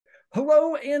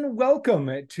Hello and welcome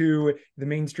to the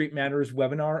Main Street Matters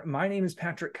webinar. My name is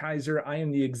Patrick Kaiser. I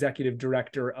am the Executive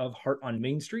Director of Heart on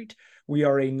Main Street. We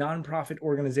are a nonprofit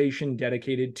organization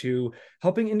dedicated to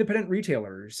helping independent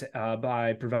retailers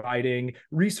by providing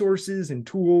resources and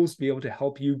tools to be able to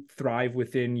help you thrive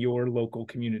within your local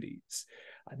communities.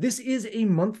 This is a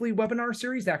monthly webinar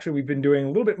series. Actually, we've been doing a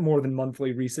little bit more than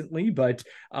monthly recently, but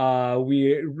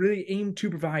we really aim to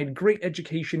provide great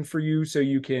education for you so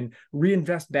you can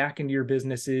reinvest back into your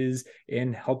businesses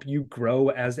and help you grow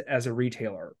as a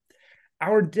retailer.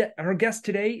 Our guest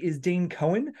today is Dane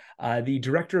Cohen, the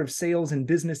Director of Sales and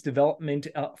Business Development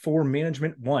for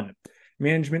Management One.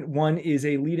 Management One is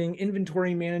a leading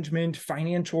inventory management,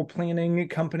 financial planning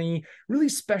company, really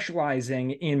specializing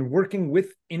in working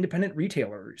with independent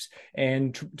retailers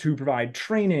and to provide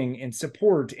training and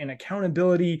support and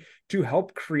accountability to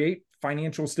help create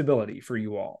financial stability for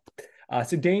you all.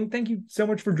 So Dane, thank you so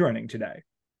much for joining today.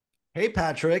 Hey,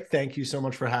 Patrick, thank you so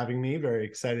much for having me. Very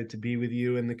excited to be with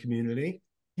you in the community.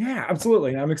 Yeah,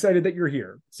 absolutely. I'm excited that you're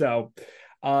here. So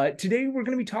today we're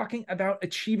going to be talking about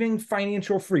achieving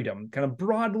financial freedom, kind of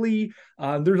broadly.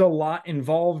 There's a lot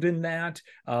involved in that,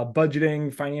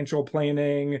 budgeting, financial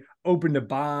planning, open to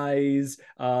buys,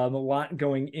 a lot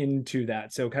going into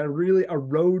that. So kind of really a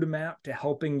roadmap to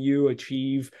helping you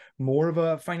achieve more of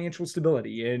a financial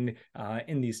stability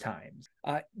in these times.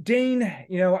 Dane,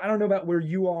 I don't know about where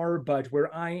you are, but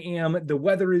where I am, the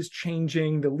weather is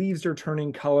changing, the leaves are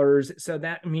turning colors. So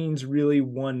that means really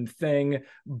one thing: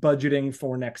 budgeting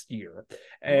for next year.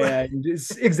 And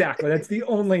exactly, that's the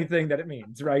only thing that it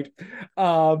means, right?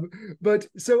 But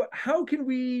so how can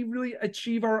we really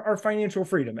achieve our financial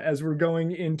freedom as we're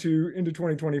going into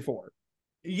 2024?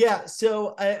 Yeah,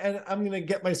 so I'm going to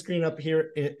get my screen up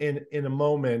here in a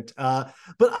moment.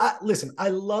 But listen, I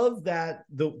love that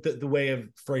the way of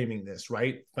framing this,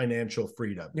 right? Financial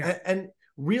freedom. Yeah. And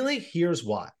really, here's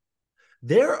why.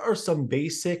 There are some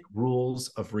basic rules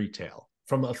of retail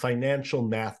from a financial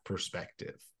math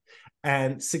perspective.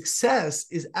 And success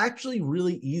is actually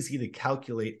really easy to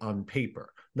calculate on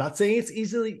paper. Not saying it's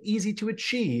easy to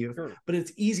achieve, Sure. but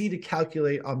it's easy to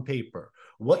calculate on paper.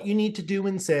 What you need to do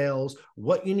in sales,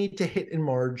 what you need to hit in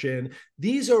margin.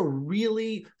 These are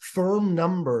really firm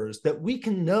numbers that we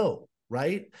can know,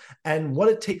 right? And what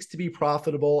it takes to be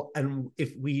profitable. And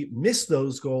if we miss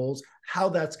those goals, how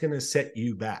that's going to set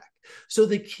you back. So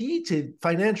the key to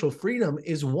financial freedom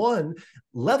is, one,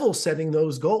 level setting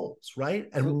those goals, right?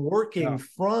 And working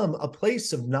from a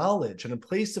place of knowledge. And a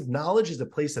place of knowledge is a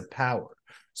place of power.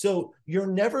 So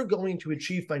you're never going to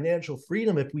achieve financial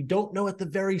freedom if we don't know at the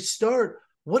very start,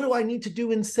 what do I need to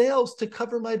do in sales to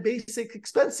cover my basic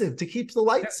expenses, to keep the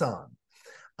lights on?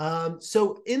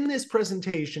 So in this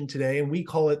presentation today, and we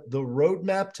call it the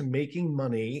roadmap to making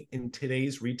money in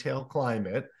today's retail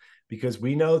climate, because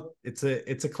we know it's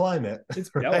a climate.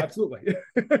 Right? No, absolutely.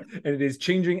 And it is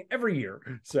changing every year.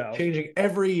 So changing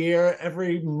every year,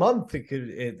 every month.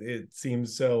 It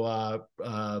seems so.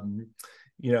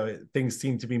 Things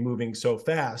seem to be moving so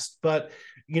fast. But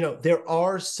there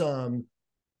are some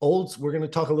we're going to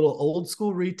talk a little old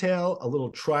school retail, a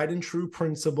little tried and true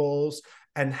principles,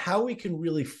 and how we can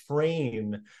really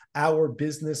frame our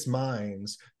business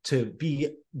minds to be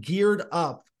geared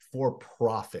up for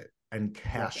profit and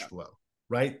cash flow,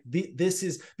 right? This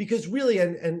is because really,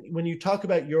 and when you talk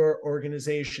about your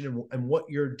organization and what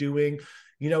you're doing,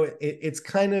 it's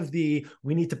kind of we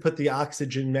need to put the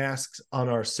oxygen masks on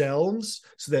ourselves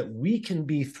so that we can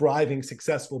be thriving,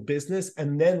 successful business,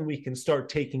 and then we can start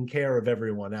taking care of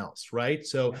everyone else, right?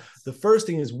 So the first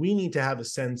thing is we need to have a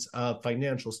sense of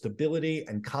financial stability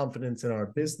and confidence in our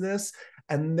business,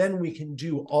 and then we can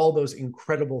do all those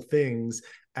incredible things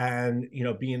and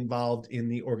be involved in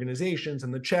the organizations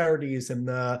and the charities and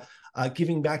the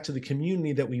giving back to the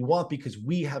community that we want, because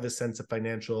we have a sense of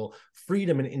financial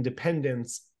freedom and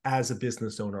independence as a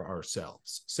business owner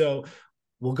ourselves. So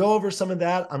we'll go over some of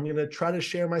that. I'm going to try to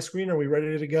share my screen. Are we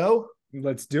ready to go?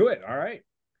 Let's do it. All right.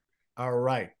 All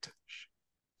right.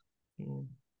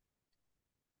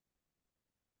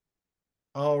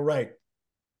 All right.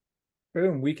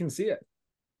 Boom. We can see it.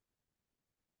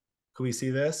 Can we see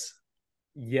this?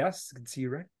 Yes, I can see you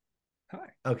right. Hi.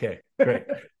 Okay, great.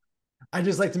 I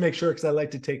just like to make sure, because I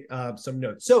like to take some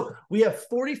notes. So we have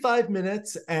 45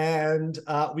 minutes and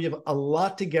we have a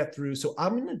lot to get through. So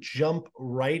I'm going to jump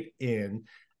right in,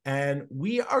 and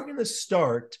we are going to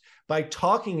start by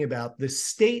talking about the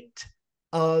state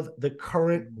of the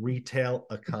current retail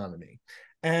economy.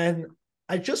 And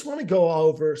I just want to go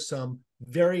over some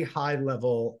very high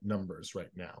level numbers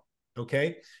right now.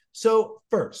 Okay. So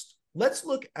first, let's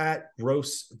look at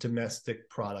gross domestic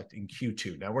product in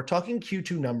Q2. Now we're talking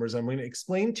Q2 numbers. I'm going to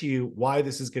explain to you why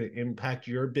this is going to impact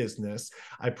your business.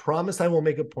 I promise I will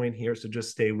make a point here, so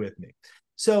just stay with me.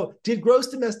 So did gross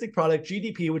domestic product,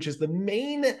 GDP, which is the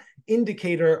main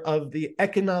indicator of the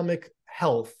economic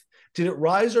health, did it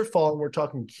rise or fall? And we're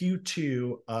talking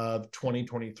Q2 of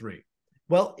 2023.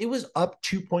 Well, it was up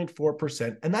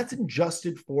 2.4%, and that's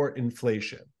adjusted for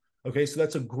inflation. Okay, so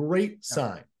that's a great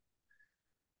sign.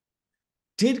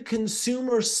 Did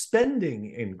consumer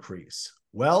spending increase?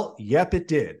 Well, yep, it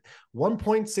did.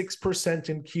 1.6%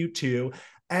 in Q2.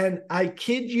 And I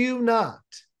kid you not,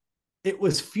 it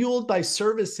was fueled by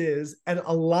services. And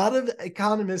a lot of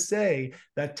economists say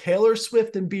that Taylor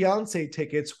Swift and Beyonce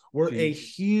tickets were a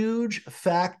huge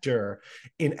factor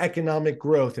in economic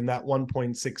growth in that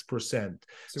 1.6%.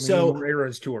 So we need more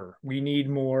Eras tour. We need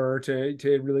more to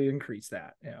really increase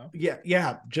that.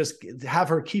 Yeah. Just have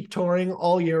her keep touring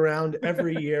all year round,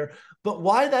 every year. But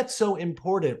why that's so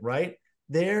important, right?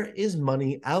 There is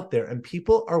money out there and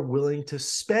people are willing to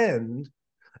spend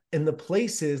in the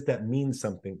places that mean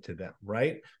something to them,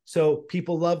 right? So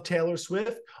people love Taylor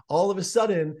Swift. All of a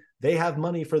sudden, they have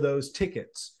money for those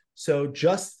tickets. So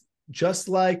just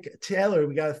like Taylor,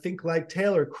 we got to think like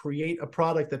Taylor, create a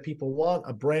product that people want,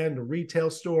 a brand, a retail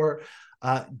store,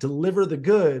 deliver the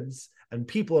goods, and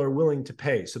people are willing to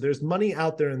pay. So there's money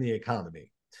out there in the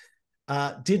economy.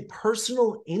 Did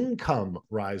personal income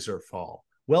rise or fall?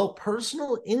 Well,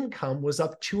 personal income was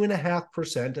up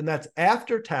 2.5%, and that's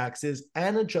after taxes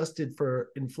and adjusted for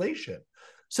inflation.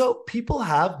 So people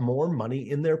have more money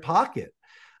in their pocket.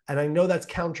 And I know that's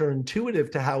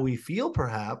counterintuitive to how we feel,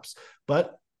 perhaps,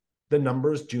 but the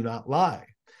numbers do not lie.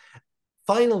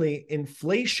 Finally,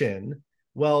 inflation.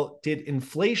 Well, did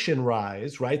inflation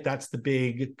rise, right? That's the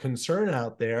big concern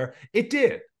out there. It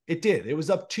did. It was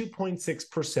up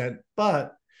 2.6%,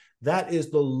 but that is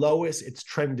the lowest it's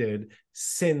trended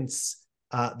since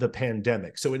the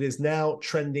pandemic. So it is now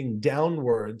trending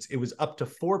downwards. It was up to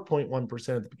 4.1%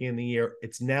 at the beginning of the year.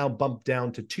 It's now bumped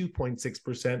down to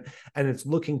 2.6%, and it's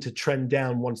looking to trend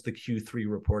down once the Q3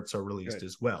 reports are released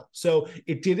as well. So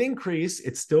it did increase.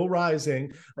 It's still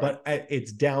rising, but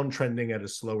it's downtrending at a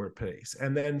slower pace.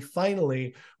 And then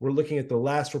finally, we're looking at the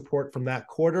last report from that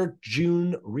quarter,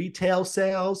 June retail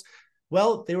sales.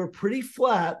 Well, they were pretty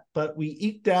flat, but we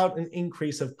eked out an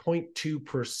increase of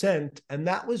 0.2%, and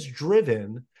that was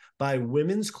driven by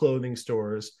women's clothing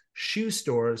stores, shoe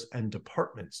stores, and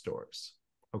department stores.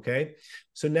 Okay,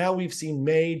 so now we've seen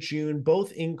May, June,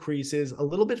 both increases, a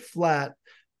little bit flat,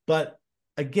 but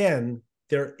again,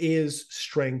 there is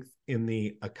strength in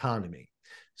the economy.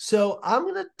 So I'm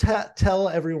going to tell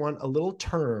everyone a little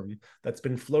term that's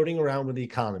been floating around with the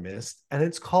economists, and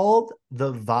it's called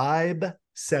the vibe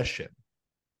session.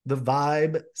 The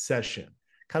vibe session,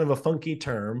 kind of a funky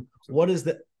term. What is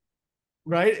that?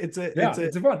 Right? It's a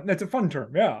fun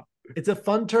term. Yeah. It's a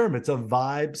fun term. It's a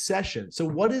vibe session. So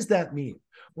what does that mean?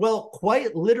 Well,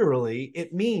 quite literally,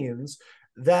 it means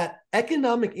that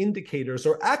economic indicators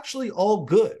are actually all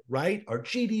good, right? Our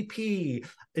GDP,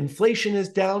 inflation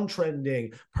is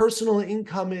downtrending, personal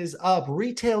income is up,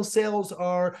 retail sales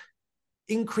are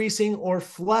increasing or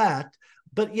flat.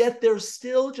 But yet there's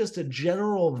still just a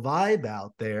general vibe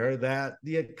out there that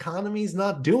the economy's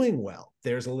not doing well.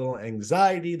 There's a little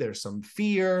anxiety, there's some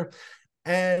fear.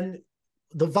 And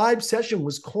the vibe session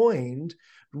was coined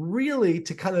really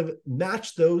to kind of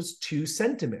match those two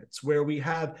sentiments, where we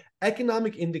have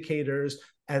economic indicators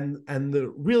and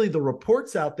the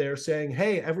reports out there saying,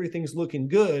 hey, everything's looking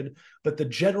good, but the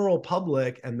general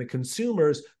public and the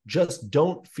consumers just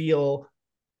don't feel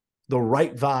the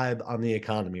right vibe on the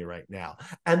economy right now.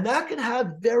 And that can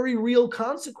have very real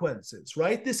consequences,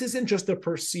 right? This isn't just a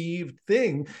perceived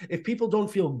thing. If people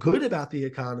don't feel good about the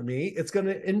economy, it's going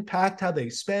to impact how they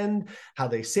spend, how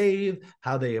they save,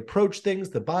 how they approach things,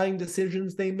 the buying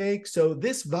decisions they make. So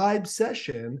this vibe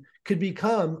session could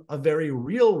become a very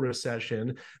real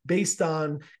recession based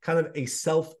on kind of a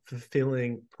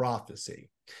self-fulfilling prophecy.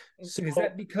 So is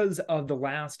that because of the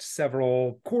last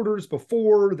several quarters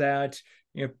before that,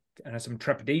 some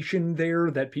trepidation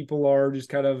there, that people are just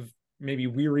kind of maybe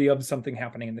weary of something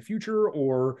happening in the future,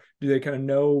 or do they kind of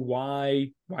know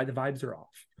why the vibes are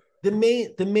off? The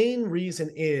main reason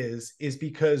is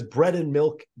because bread and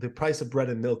milk, the price of bread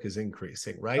and milk is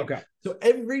increasing, right? Okay. So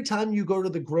every time you go to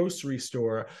the grocery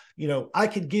store, I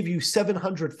could give you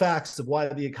 700 facts of why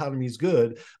the economy is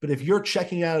good, but if you're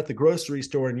checking out at the grocery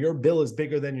store and your bill is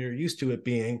bigger than you're used to it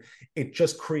being, it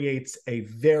just creates a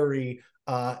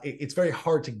it's very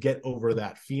hard to get over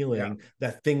that feeling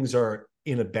that things are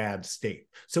in a bad state.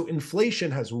 So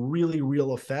inflation has really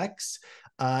real effects.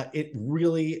 It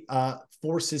really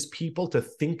forces people to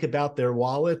think about their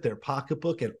wallet, their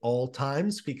pocketbook at all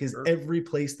times, because every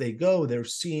place they go, they're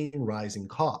seeing rising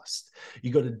costs.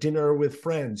 You go to dinner with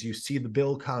friends, you see the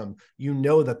bill come, you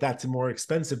know that that's more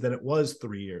expensive than it was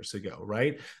 3 years ago,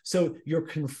 right? So you're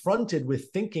confronted with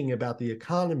thinking about the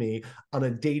economy on a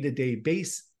day-to-day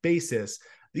basis.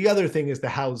 The other thing is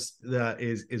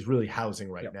is really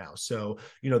housing right now. So,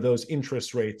 those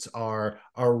interest rates are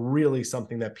really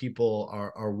something that people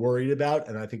are worried about.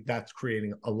 And I think that's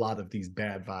creating a lot of these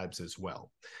bad vibes as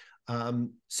well.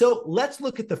 So let's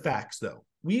look at the facts, though.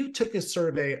 We took a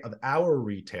survey of our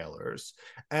retailers,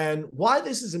 and why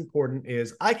this is important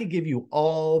is I could give you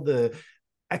all the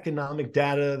economic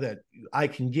data that I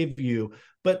can give you,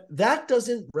 but that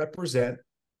doesn't represent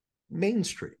Main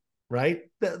Street, right?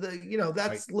 That's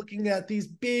right. Looking at these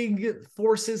big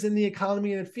forces in the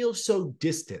economy, and it feels so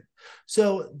distant.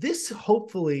 So this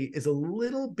hopefully is a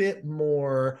little bit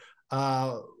more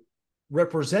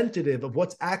representative of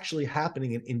what's actually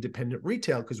happening in independent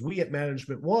retail, because we at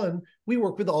Management One, we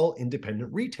work with all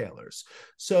independent retailers.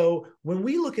 So when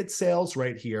we look at sales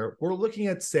right here, we're looking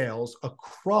at sales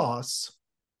across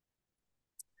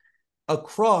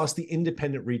the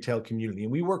independent retail community.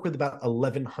 And we work with about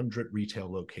 1,100 retail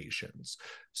locations.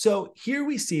 So here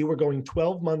we see we're going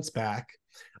 12 months back.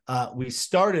 We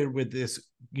started with this,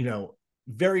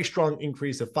 very strong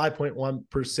increase of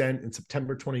 5.1% in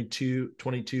September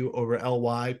 22 over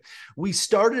LY. We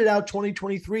started out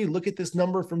 2023. Look at this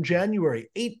number from January,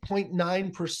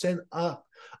 8.9% up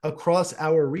across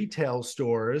our retail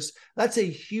stores. That's a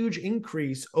huge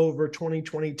increase over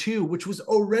 2022, which was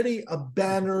already a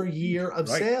banner year of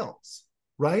sales,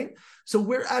 right? So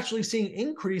we're actually seeing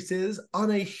increases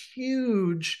on a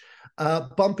huge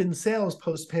bump in sales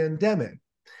post-pandemic.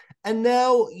 And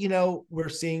now, we're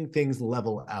seeing things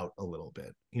level out a little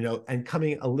bit, and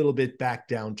coming a little bit back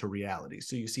down to reality.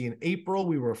 So you see in April,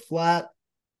 we were flat.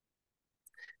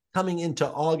 Coming into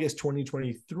August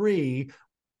 2023,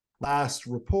 last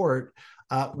report,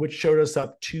 which showed us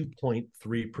up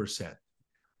 2.3%.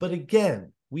 But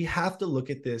again, we have to look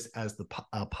at this as the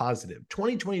positive.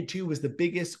 2022 was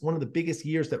one of the biggest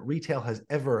years that retail has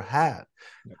ever had.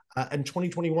 And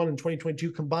 2021 and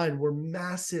 2022 combined were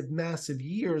massive, massive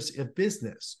years of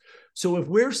business. So if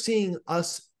we're seeing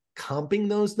us comping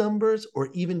those numbers or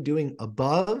even doing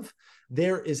above,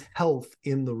 there is health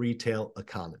in the retail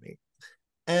economy.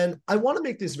 And I want to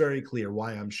make this very clear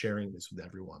why I'm sharing this with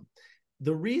everyone.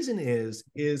 The reason is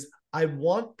I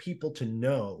want people to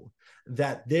know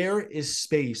that there is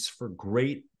space for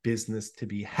great business to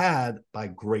be had by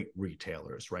great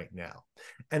retailers right now.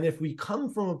 And if we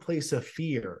come from a place of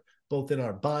fear, both in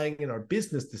our buying and our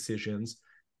business decisions,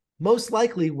 most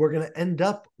likely we're going to end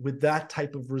up with that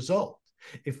type of result.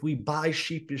 If we buy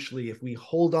sheepishly, if we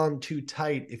hold on too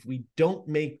tight, if we don't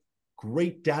make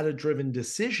great data-driven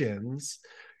decisions,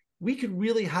 we could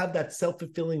really have that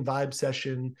self-fulfilling vibe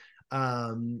session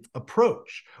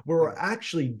approach where we're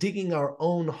actually digging our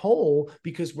own hole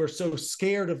because we're so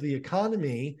scared of the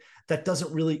economy that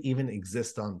doesn't really even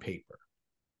exist on paper.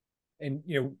 And,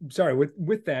 sorry,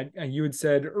 with that, you had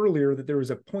said earlier that there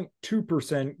was a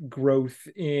 0.2% growth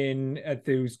at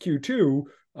those Q2.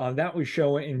 That was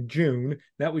showing in June.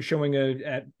 That was showing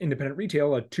at independent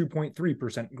retail a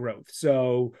 2.3% growth.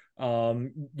 So,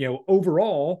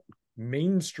 overall,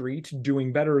 Main Street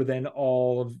doing better than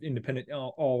all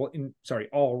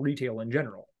retail in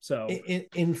general. So,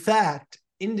 in fact,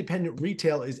 independent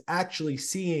retail is actually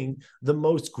seeing the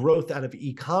most growth out of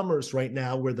e-commerce right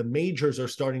now, where the majors are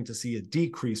starting to see a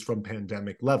decrease from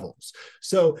pandemic levels.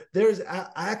 So there's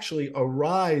actually a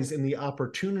rise in the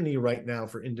opportunity right now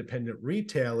for independent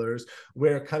retailers,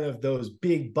 where kind of those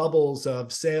big bubbles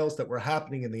of sales that were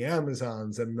happening in the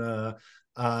Amazons and the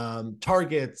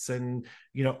Targets and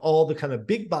all the kind of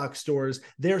big box stores,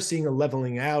 they're seeing a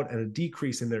leveling out and a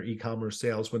decrease in their e-commerce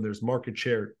sales when there's market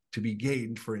share to be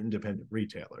gained for independent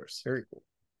retailers. Very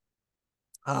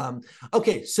cool.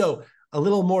 Okay, so a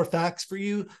little more facts for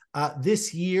you.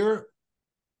 This year,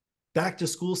 back to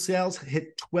school sales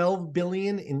hit $12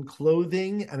 billion in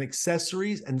clothing and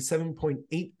accessories and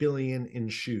 $7.8 billion in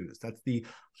shoes. That's the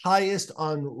highest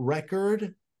on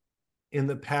record in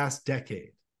the past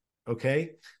decade.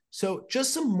 Okay, so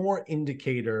just some more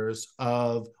indicators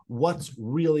of what's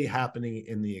really happening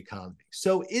in the economy.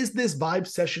 So is this vibe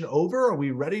session over? Are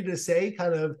we ready to say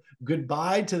kind of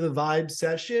goodbye to the vibe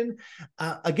session?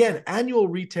 Again, annual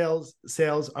retail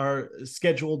sales are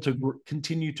scheduled to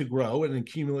continue to grow at a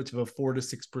cumulative of 4 to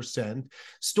 6%.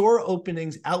 Store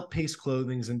openings outpaced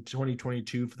closings in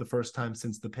 2022 for the first time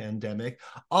since the pandemic.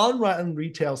 On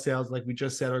retail sales, like we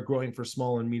just said, are growing for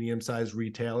small and medium-sized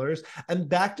retailers. And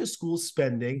back to school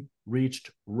spending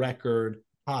reached record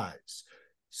highs.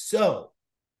 So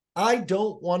I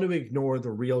don't want to ignore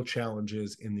the real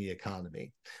challenges in the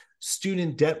economy.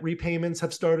 Student debt repayments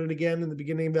have started again in the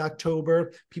beginning of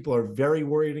October. People are very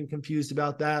worried and confused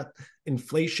about that.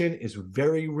 Inflation is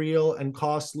very real and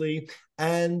costly.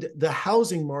 And the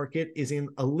housing market is in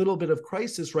a little bit of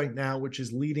crisis right now, which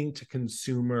is leading to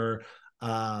consumer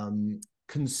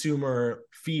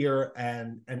fear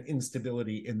and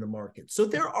instability in the market. So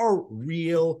there are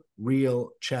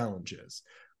real challenges.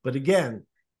 But again,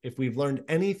 if we've learned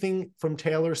anything from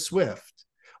Taylor Swift,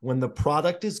 when the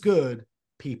product is good,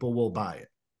 people will buy it.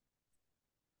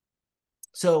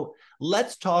 So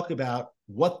let's talk about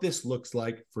what this looks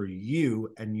like for you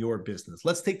and your business.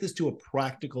 Let's take this to a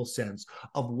practical sense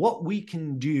of what we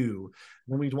can do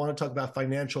when we want to talk about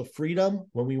financial freedom,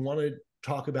 when we want to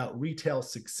talk about retail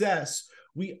success.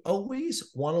 We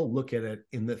always want to look at it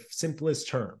in the simplest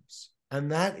terms,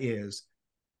 and that is,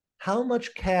 how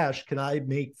much cash can I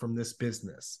make from this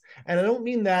business? And I don't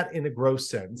mean that in a gross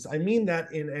sense. I mean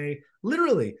that in a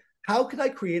literally, how can I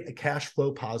create a cash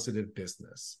flow positive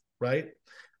business, right?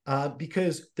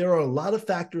 Because there are a lot of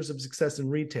factors of success in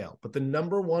retail, but the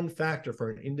number one factor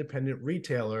for an independent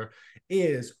retailer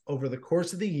is, over the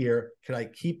course of the year, can I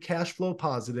keep cash flow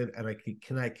positive, and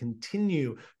can I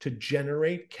continue to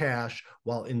generate cash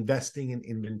while investing in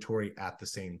inventory at the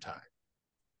same time?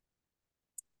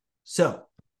 So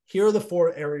here are the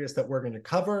 4 areas that we're going to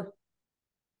cover.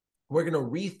 We're going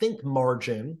to rethink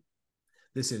margin.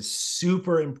 This is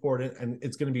super important, and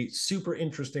it's going to be super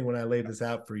interesting when I lay this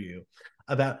out for you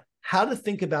about how to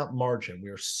think about margin.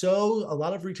 A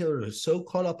lot of retailers are so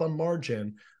caught up on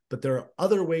margin, but there are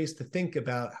other ways to think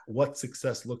about what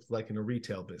success looks like in a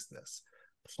retail business.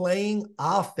 Playing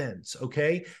offense,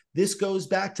 okay? This goes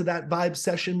back to that vibe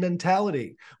session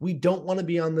mentality. We don't want to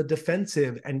be on the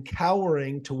defensive and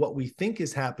cowering to what we think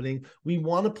is happening. We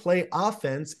want to play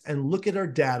offense and look at our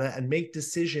data and make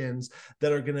decisions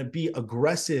that are going to be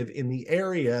aggressive in the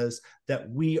areas that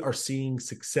we are seeing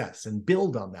success and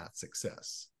build on that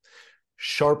success.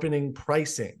 Sharpening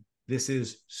pricing. This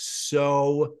is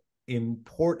so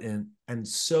important and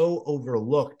so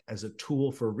overlooked as a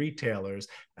tool for retailers.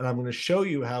 And I'm going to show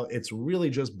you how it's really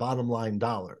just bottom line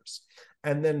dollars.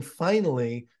 And then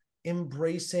finally,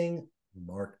 embracing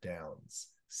markdowns.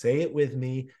 Say it with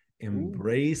me,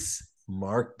 embrace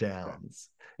markdowns.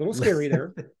 A little scary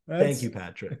there. Thank you,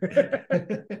 Patrick.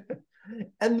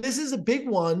 And this is a big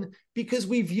one because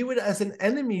we view it as an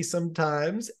enemy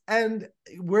sometimes. And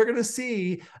we're going to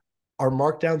see, are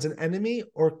markdowns an enemy,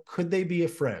 or could they be a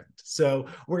friend? So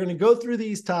we're going to go through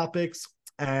these topics,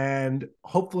 and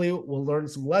hopefully we'll learn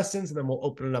some lessons, and then we'll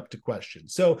open it up to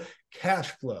questions. So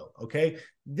cash flow, okay?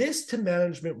 This to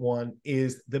management one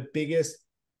is the biggest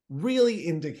really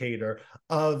indicator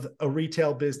of a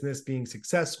retail business being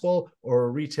successful or a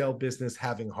retail business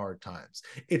having hard times.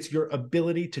 It's your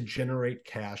ability to generate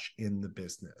cash in the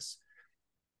business.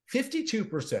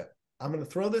 52%. I'm going to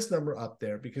throw this number up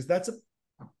there because that's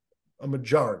a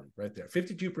majority right there,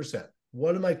 52%.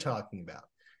 What am I talking about?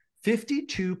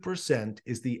 52%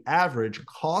 is the average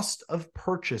cost of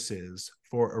purchases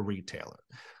for a retailer.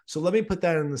 So let me put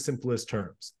that in the simplest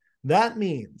terms. That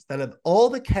means that of all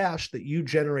the cash that you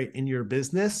generate in your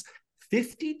business,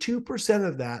 52%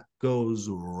 of that goes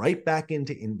right back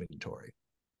into inventory.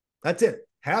 That's it.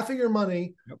 Half of your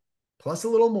money, plus a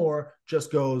little more,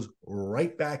 just goes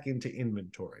right back into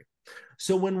inventory.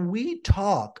 So when we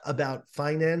talk about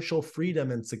financial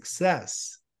freedom and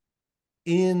success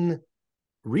in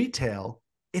retail,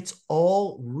 it's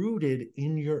all rooted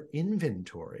in your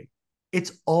inventory.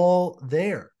 It's all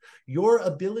there. Your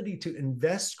ability to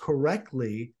invest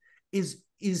correctly is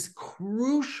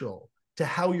crucial to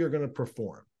how you're going to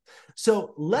perform.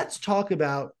 So let's talk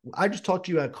about, I just talked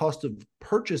to you about cost of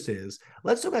purchases.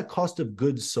 Let's talk about cost of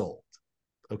goods sold.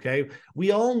 Okay.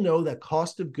 We all know that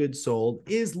cost of goods sold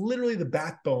is literally the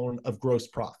backbone of gross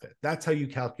profit. That's how you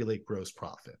calculate gross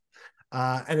profit.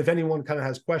 And if anyone kind of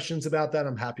has questions about that,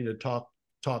 I'm happy to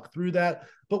talk through that.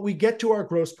 But we get to our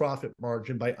gross profit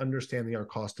margin by understanding our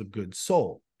cost of goods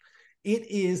sold.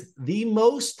 It is the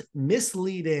most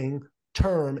misleading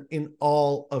term in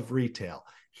all of retail.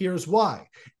 Here's why.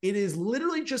 It is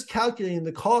literally just calculating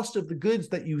the cost of the goods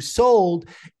that you sold.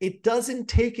 It doesn't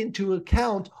take into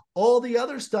account all the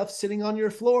other stuff sitting on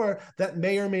your floor that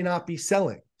may or may not be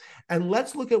selling. And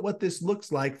let's look at what this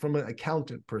looks like from an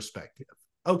accountant perspective.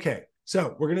 Okay,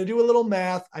 so we're going to do a little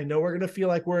math. I know we're going to feel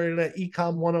like we're in an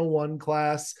Econ 101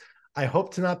 class. I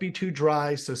hope to not be too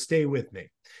dry, so stay with me.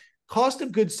 Cost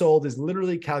of goods sold is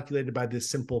literally calculated by this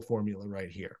simple formula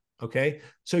right here. Okay,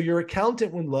 so your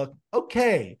accountant would look,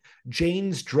 okay,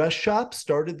 Jane's Dress Shop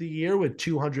started the year with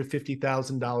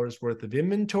 $250,000 worth of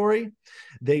inventory.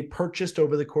 They purchased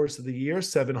over the course of the year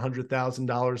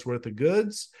 $700,000 worth of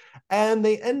goods, and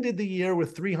they ended the year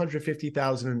with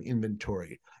 $350,000 in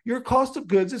inventory. Your cost of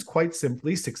goods is quite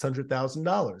simply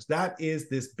 $600,000. That is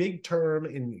this big term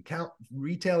in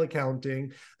retail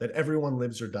accounting that everyone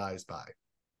lives or dies by.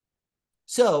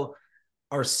 So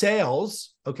our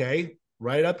sales, okay,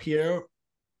 right up here,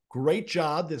 great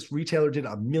job. This retailer did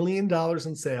 $1 million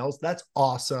in sales. That's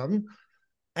awesome.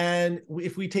 And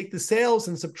if we take the sales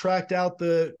and subtract out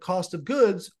the cost of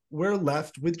goods, we're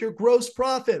left with your gross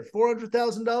profit,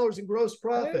 $400,000 in gross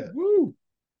profit. Hey, woo!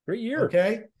 Great year.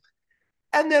 Okay.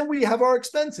 And then we have our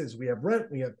expenses. We have rent,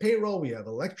 we have payroll, we have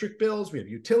electric bills, we have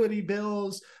utility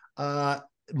bills,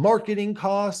 marketing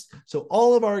costs. So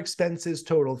all of our expenses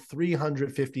total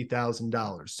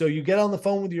 $350,000. So you get on the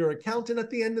phone with your accountant at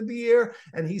the end of the year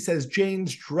and he says,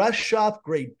 Jane's Dress Shop,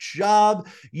 great job.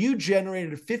 You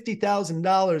generated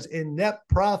 $50,000 in net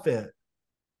profit.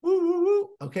 Woo, woo, woo.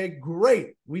 Okay,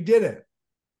 great. We did it.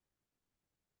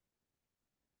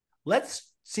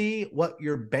 Let's see what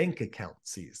your bank account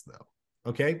sees though.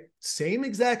 Okay, same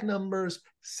exact numbers,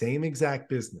 same exact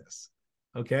business.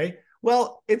 Okay,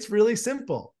 well, it's really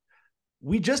simple.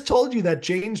 We just told you that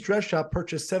Jane's Dress Shop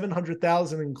purchased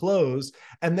 $700,000 in clothes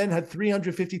and then had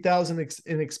 $350,000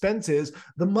 in expenses.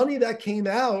 The money that came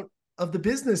out of the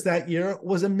business that year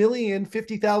was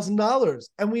 $1,050,000,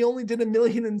 and we only did $1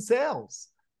 million in sales.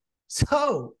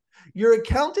 So your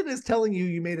accountant is telling you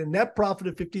you made a net profit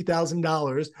of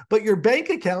 $50,000, but your bank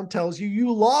account tells you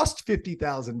you lost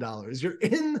 $50,000. You're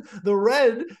in the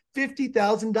red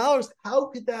 $50,000. How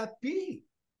could that be?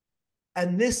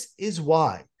 And this is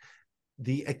why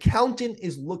the accountant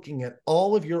is looking at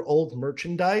all of your old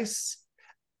merchandise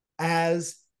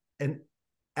as an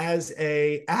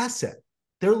asset.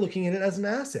 They're looking at it as an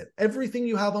asset. Everything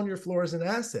you have on your floor is an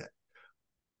asset.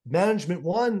 Management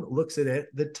one looks at it.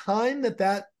 The time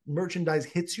that merchandise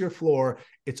hits your floor,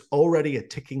 it's already a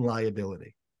ticking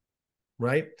liability,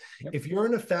 right? Yep. If you're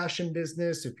in a fashion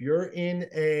business, if you're in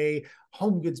a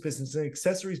home goods business, an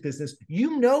accessories business,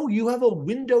 you know you have a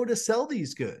window to sell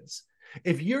these goods.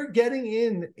 If you're getting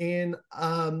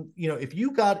if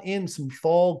you got in some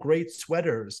fall great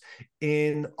sweaters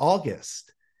in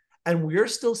August and we're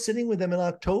still sitting with them in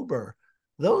October,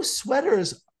 those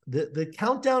sweaters, the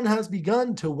countdown has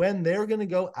begun to when they're going to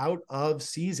go out of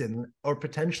season or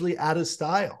potentially out of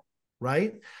style,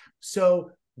 right?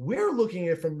 So we're looking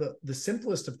at it from the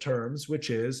simplest of terms, which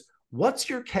is what's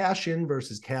your cash in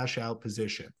versus cash out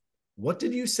position? What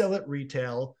did you sell at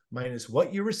retail minus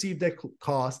what you received at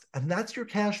cost? And that's your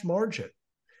cash margin.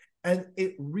 And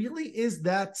it really is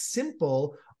that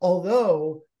simple,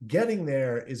 although getting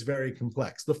there is very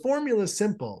complex. The formula is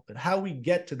simple, but how we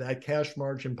get to that cash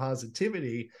margin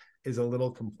positivity is a little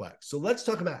complex. So let's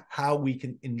talk about how we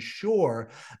can ensure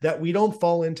that we don't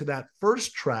fall into that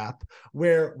first trap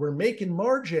where we're making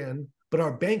margin, but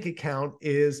our bank account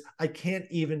is, I can't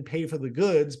even pay for the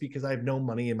goods because I have no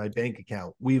money in my bank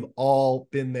account. We've all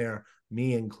been there,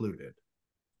 me included.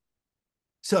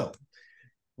 So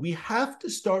we have to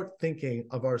start thinking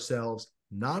of ourselves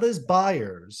not as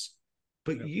buyers,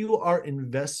 but you are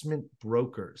investment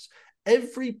brokers.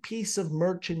 Every piece of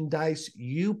merchandise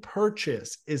you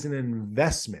purchase is an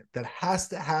investment that has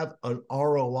to have an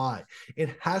ROI.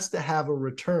 It has to have a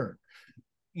return.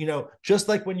 You know, just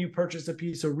like when you purchase a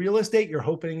piece of real estate, you're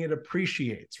hoping it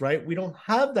appreciates, right? We don't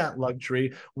have that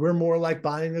luxury. We're more like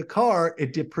buying a car.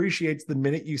 It depreciates the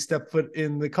minute you step foot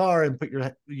in the car and put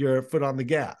your foot on the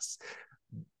gas.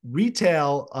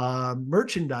 Retail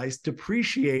merchandise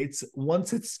depreciates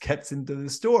once it gets into the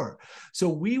store. So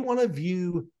we want to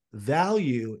view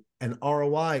value and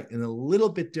ROI in a little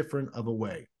bit different of a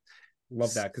way.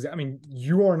 Love that, because I mean,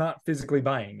 you are not physically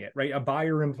buying it, right? A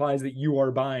buyer implies that you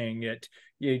are buying it.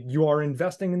 You are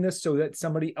investing in this so that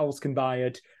somebody else can buy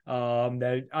it.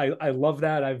 That I love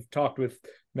that. I've talked with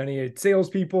many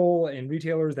salespeople and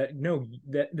retailers that know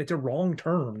that's a wrong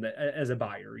term as a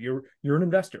buyer. You're an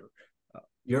investor.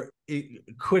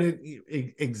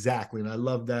 Exactly, and I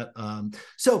love that.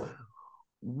 So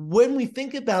when we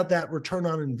think about that return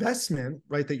on investment,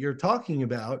 right, that you're talking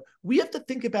about, we have to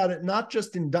think about it not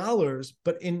just in dollars,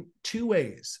 but in two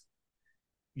ways: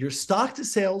 your stock to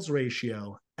sales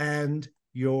ratio and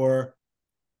your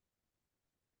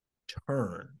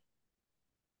turn.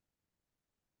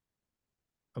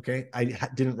 Okay, I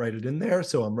didn't write it in there,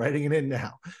 so I'm writing it in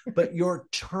now. But your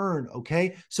turn,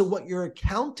 okay? So what your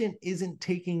accountant isn't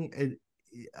taking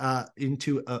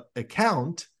into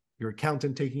account, your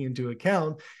accountant taking into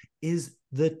account, is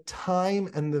the time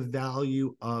and the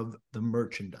value of the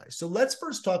merchandise. So let's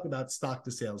first talk about stock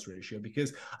to sales ratio,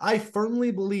 because I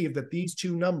firmly believe that these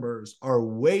two numbers are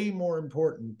way more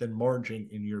important than margin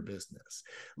in your business.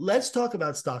 Let's talk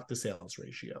about stock to sales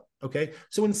ratio. Okay.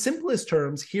 So in simplest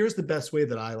terms, here's the best way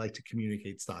that I like to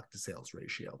communicate stock to sales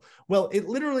ratio. Well, it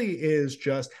literally is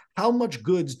just how much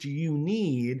goods do you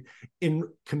need in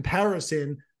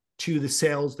comparison to the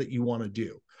sales that you want to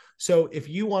do. So if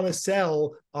you want to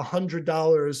sell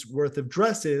 $100 worth of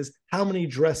dresses, how many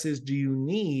dresses do you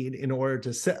need in order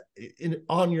to sell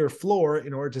on your floor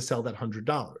in order to sell that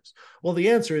 $100? Well, the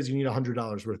answer is you need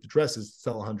 $100 worth of dresses to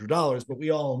sell $100, but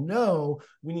we all know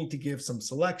we need to give some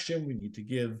selection. We need to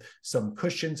give some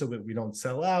cushion so that we don't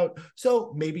sell out.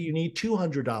 So maybe you need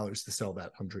 $200 to sell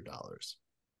that $100.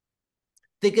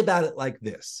 Think about it like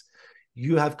this.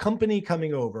 You have company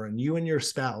coming over and you and your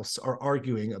spouse are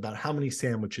arguing about how many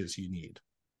sandwiches you need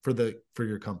for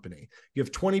your company. You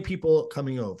have 20 people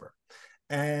coming over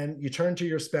and you turn to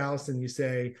your spouse and you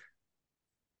say,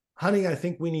 honey, I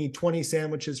think we need 20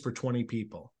 sandwiches for 20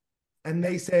 people. And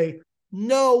they say,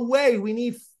 no way, we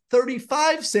need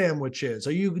 35 sandwiches.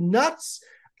 Are you nuts?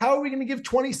 How are we going to give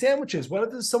 20 sandwiches?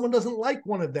 What if someone doesn't like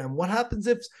one of them? What happens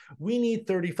if we need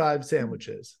 35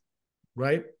 sandwiches?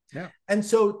 Right? Yeah. And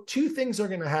so two things are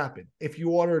going to happen. If you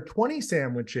order 20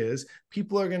 sandwiches,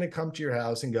 people are going to come to your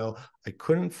house and go, I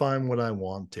couldn't find what I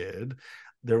wanted.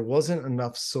 There wasn't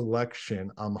enough selection.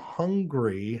 I'm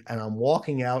hungry and I'm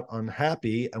walking out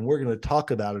unhappy. And we're going to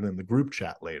talk about it in the group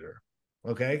chat later.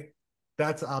 Okay.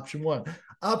 That's option one.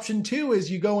 Option two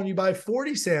is you go and you buy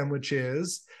 40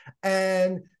 sandwiches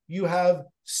and you have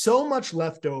so much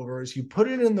leftovers, you put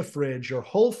it in the fridge, your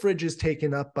whole fridge is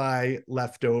taken up by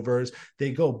leftovers.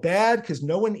 They go bad because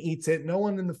no one eats it. No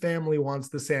one in the family wants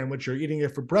the sandwich. You're eating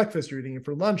it for breakfast, you're eating it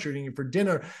for lunch, you're eating it for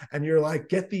dinner. And you're like,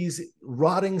 get these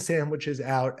rotting sandwiches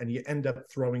out, and you end up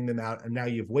throwing them out. And now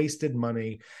you've wasted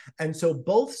money. And so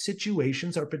both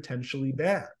situations are potentially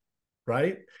bad,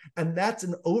 right? And that's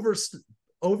an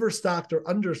overstocked or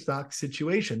understocked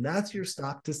situation. That's your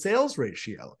stock to sales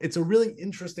ratio. It's a really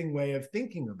interesting way of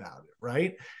thinking about it,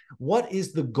 right? What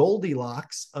is the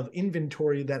Goldilocks of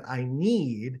inventory that I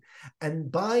need?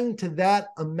 And buying to that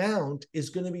amount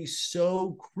is going to be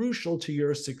so crucial to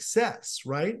your success,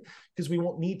 right? Because we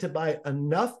won't need to buy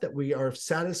enough that we are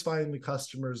satisfying the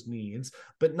customer's needs,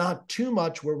 but not too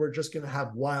much where we're just going to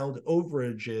have wild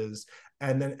overages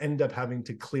and then end up having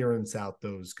to clearance out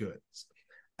those goods.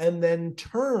 And then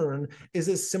turn is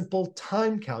a simple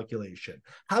time calculation.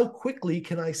 How quickly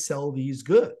can I sell these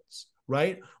goods,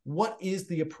 right? What is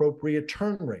the appropriate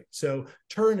turn rate? So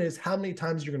turn is how many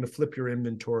times you're going to flip your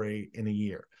inventory in a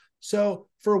year. So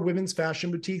for a women's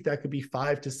fashion boutique, that could be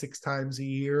 5 to 6 times a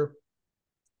year.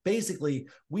 Basically,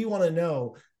 we want to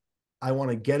know, I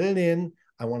want to get it in,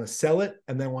 I want to sell it,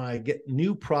 and then when I get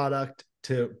new product,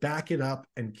 to back it up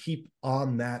and keep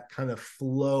on that kind of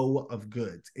flow of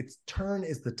goods. Its turn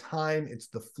is the time, it's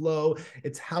the flow,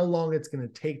 it's how long it's going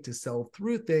to take to sell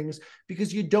through things,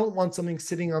 because you don't want something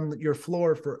sitting on your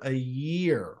floor for a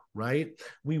year, right?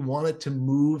 We want it to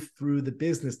move through the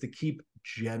business to keep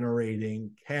generating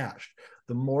cash.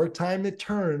 The more time it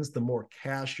turns, the more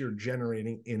cash you're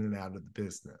generating in and out of the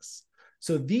business.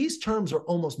 So these terms are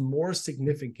almost more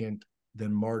significant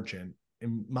than margin,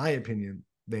 in my opinion.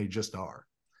 They just are.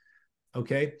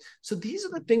 Okay. So these are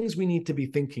the things we need to be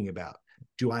thinking about.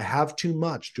 Do I have too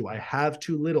much? Do I have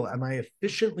too little? Am I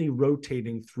efficiently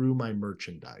rotating through my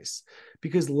merchandise?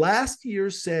 Because last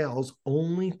year's sales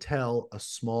only tell a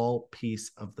small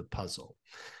piece of the puzzle.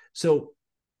 So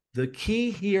the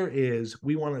key here is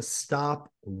we want to stop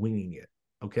winging it.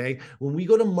 Okay. When we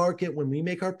go to market, when we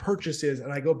make our purchases,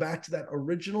 and I go back to that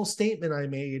original statement I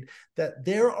made, that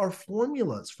there are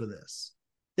formulas for this.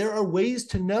 There are ways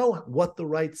to know what the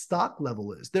right stock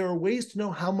level is. There are ways to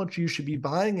know how much you should be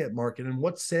buying at market and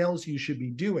what sales you should be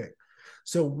doing.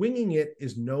 So winging it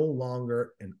is no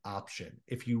longer an option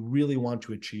if you really want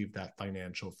to achieve that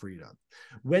financial freedom.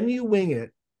 When you wing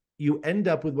it, you end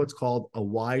up with what's called a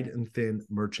wide and thin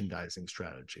merchandising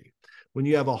strategy. When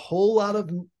you have a whole lot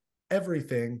of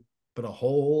everything, but a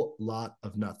whole lot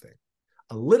of nothing.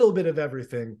 a little bit of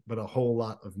everything, but a whole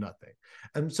lot of nothing.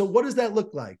 And so what does that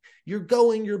look like? You're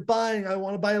buying, I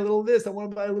want to buy a little of this, I want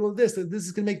to buy a little of this. This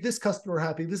is going to make this customer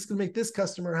happy. This is going to make this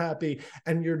customer happy.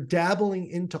 And you're dabbling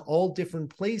into all different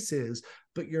places,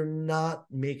 but you're not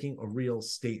making a real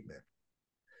statement.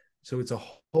 So it's a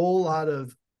whole lot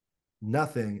of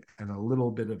nothing and a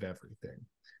little bit of everything.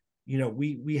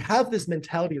 We have this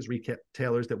mentality as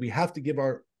retailers that we have to give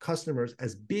our customers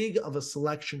as big of a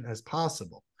selection as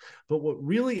possible. But what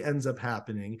really ends up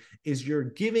happening is you're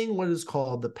giving what is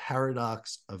called the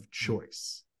paradox of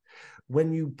choice.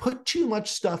 When you put too much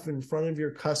stuff in front of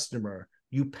your customer,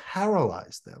 you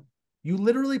paralyze them. You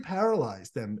literally paralyze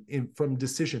them from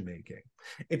decision making.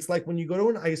 It's like when you go to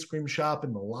an ice cream shop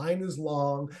and the line is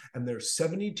long and there's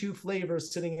 72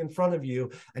 flavors sitting in front of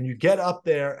you, and you get up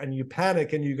there and you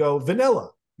panic and you go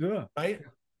vanilla. Yeah. Right?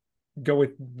 Go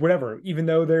with whatever, even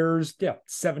though there's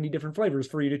 70 different flavors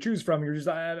for you to choose from. You're just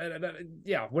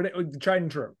tried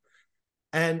and true.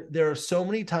 And there are so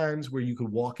many times where you could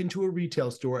walk into a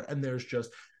retail store and there's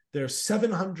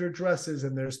 700 dresses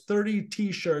and there's 30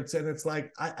 t-shirts, and it's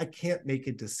like, I can't make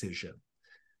a decision.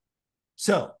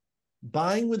 So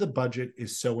buying with a budget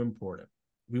is so important.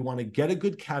 We want to get a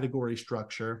good category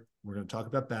structure. We're going to talk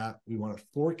about that. We want to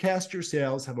forecast your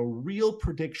sales, have a real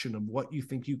prediction of what you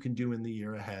think you can do in the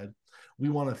year ahead. We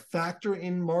want to factor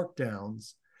in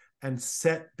markdowns and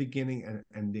set beginning and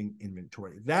ending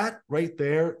inventory. That right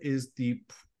there is the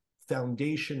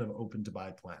foundation of open to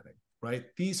buy planning, right?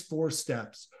 These 4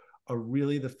 steps are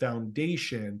really the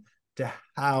foundation to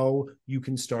how you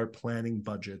can start planning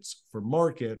budgets for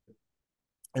market.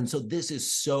 And so this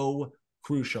is so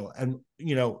crucial. And,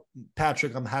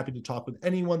 Patrick, I'm happy to talk with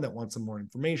anyone that wants some more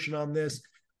information on this,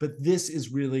 but this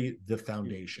is really the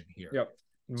foundation here. Yep.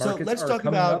 So let's talk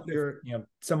about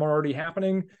some are already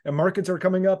happening, and markets are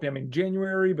coming up.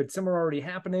 January, but some are already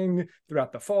happening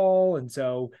throughout the fall. And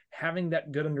so having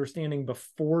that good understanding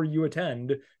before you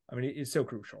attend, is so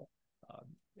crucial.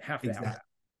 Have to have that.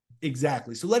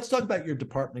 Exactly. So let's talk about your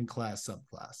department class,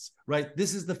 subclass, right?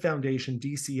 This is the foundation,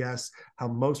 DCS, how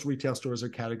most retail stores are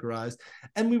categorized.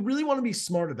 And we really want to be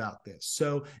smart about this.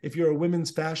 So if you're a women's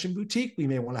fashion boutique, we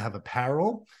may want to have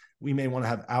apparel. We may want to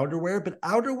have outerwear, but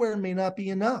outerwear may not be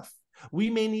enough. We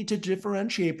may need to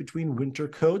differentiate between winter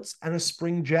coats and a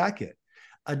spring jacket.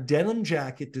 A denim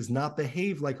jacket does not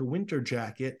behave like a winter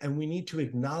jacket, and we need to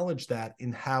acknowledge that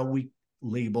in how we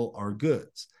label our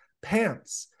goods.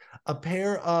 Pants. A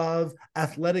pair of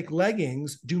athletic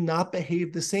leggings do not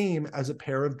behave the same as a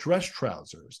pair of dress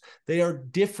trousers. They are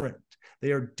different.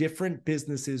 They are different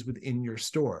businesses within your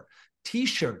store.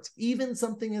 T-shirts, even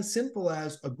something as simple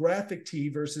as a graphic tee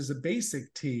versus a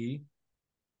basic tee,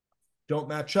 don't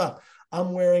match up.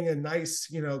 I'm wearing a nice,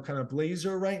 kind of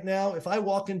blazer right now. If I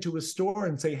walk into a store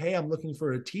and say, hey, I'm looking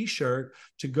for a t-shirt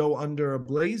to go under a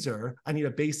blazer, I need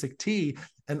a basic tee,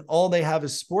 and all they have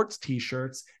is sports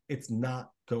t-shirts, it's not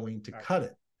going to cut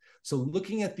it. So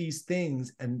looking at these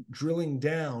things and drilling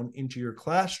down into your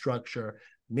class structure,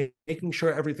 making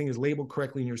sure everything is labeled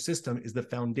correctly in your system is the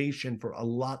foundation for a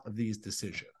lot of these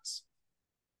decisions.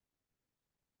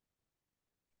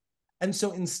 And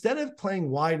so instead of playing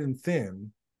wide and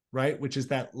thin, right, which is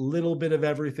that little bit of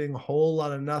everything, whole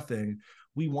lot of nothing,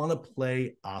 we want to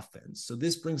play offense. So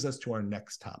this brings us to our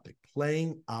next topic,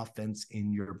 playing offense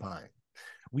in your buying.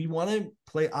 We want to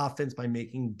play offense by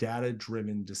making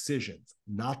data-driven decisions,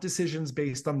 not decisions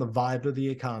based on the vibe of the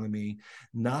economy,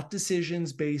 not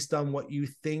decisions based on what you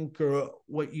think or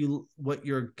what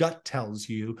your gut tells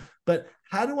you, but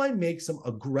how do I make some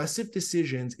aggressive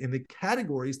decisions in the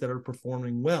categories that are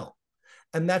performing well?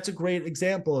 And that's a great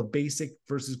example of basic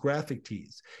versus graphic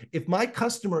tees. If my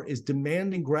customer is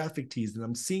demanding graphic tees and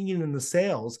I'm seeing it in the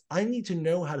sales, I need to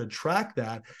know how to track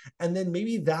that. And then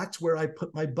maybe that's where I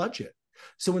put my budget.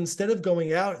 So instead of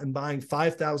going out and buying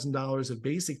 $5,000 of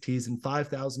basic tees and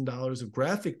 $5,000 of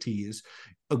graphic tees,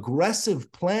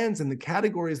 aggressive plans in the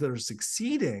categories that are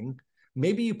succeeding,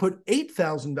 maybe you put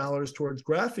 $8,000 towards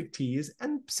graphic tees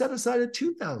and set aside a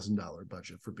 $2,000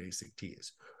 budget for basic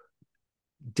tees.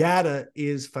 Data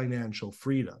is financial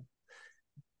freedom.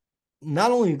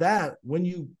 Not only that, when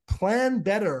you plan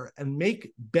better and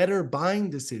make better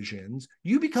buying decisions,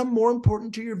 you become more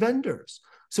important to your vendors.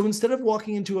 So instead of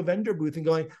walking into a vendor booth and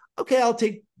going, okay, I'll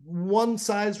take one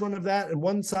size run of that and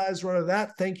one size run of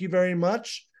that, thank you very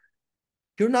much,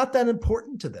 you're not that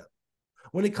important to them.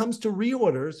 When it comes to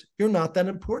reorders, you're not that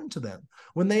important to them.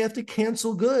 When they have to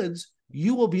cancel goods,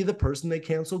 you will be the person they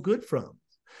cancel good from.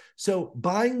 So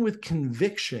buying with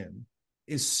conviction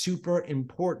is super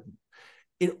important.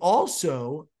 It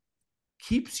also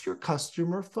keeps your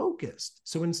customer focused.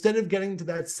 So instead of getting to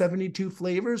that 72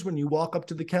 flavors when you walk up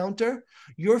to the counter,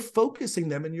 you're focusing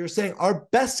them and you're saying, our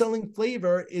best-selling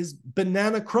flavor is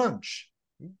Banana Crunch.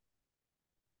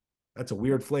 That's a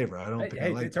weird flavor. I don't think I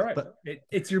like it's that. All right. But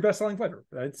it's your best-selling flavor.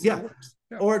 It works. Yeah.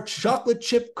 Or chocolate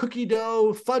chip cookie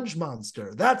dough fudge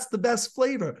monster. That's the best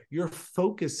flavor. You're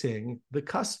focusing the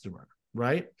customer,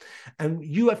 right? And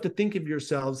you have to think of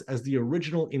yourselves as the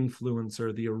original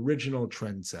influencer, the original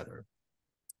trendsetter.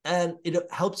 And it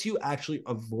helps you actually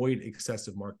avoid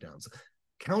excessive markdowns.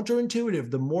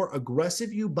 Counterintuitive, the more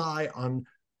aggressive you buy on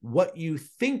what you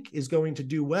think is going to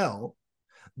do well,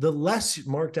 the less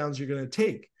markdowns you're going to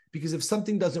take. Because if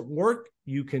something doesn't work,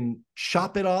 you can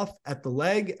chop it off at the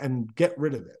leg and get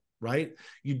rid of it, right?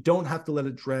 You don't have to let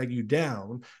it drag you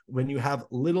down. When you have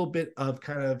a little bit of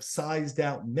kind of sized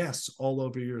out mess all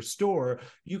over your store,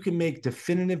 you can make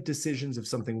definitive decisions if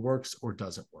something works or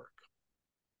doesn't work.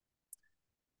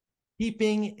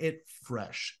 Keeping it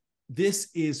fresh.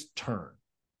 This is turn,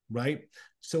 right?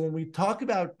 So when we talk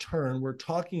about turn, we're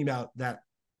talking about that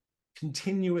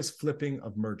continuous flipping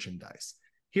of merchandise.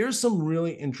 Here's some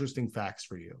really interesting facts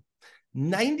for you.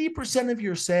 90% of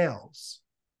your sales,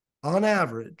 on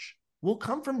average, will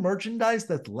come from merchandise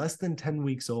that's less than 10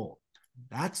 weeks old.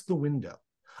 That's the window.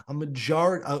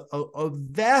 A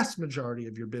vast majority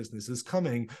of your business is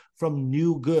coming from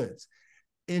new goods.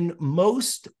 In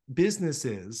most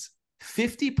businesses,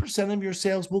 50% of your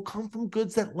sales will come from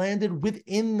goods that landed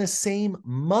within the same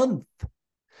month.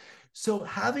 So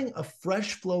having a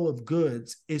fresh flow of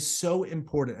goods is so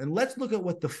important. And let's look at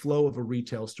what the flow of a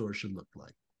retail store should look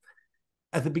like.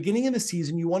 At the beginning of the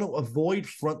season, you want to avoid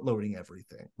front loading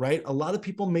everything, right? A lot of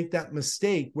people make that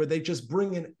mistake where they just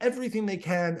bring in everything they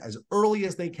can as early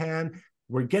as they can.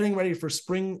 We're getting ready for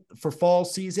fall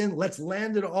season. Let's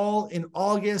land it all in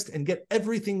August and get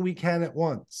everything we can at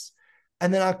once.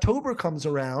 And then October comes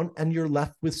around and you're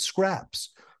left with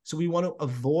scraps. So we want to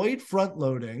avoid front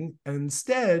loading and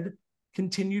instead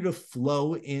continue to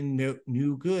flow in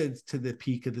new goods to the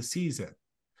peak of the season.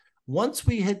 Once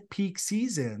we hit peak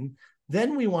season,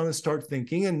 then we want to start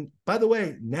thinking, and by the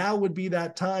way, now would be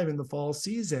that time in the fall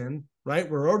season, right?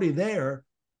 We're already there.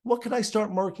 What could I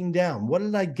start marking down? What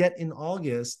did I get in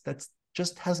August that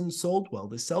just hasn't sold well?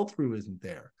 The sell-through isn't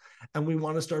there. And we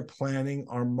want to start planning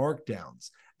our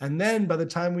markdowns. And then by the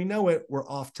time we know it, we're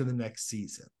off to the next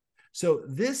season. So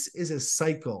this is a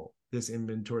cycle, this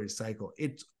inventory cycle.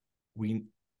 We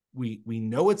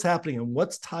know what's happening, and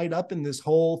what's tied up in this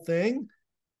whole thing?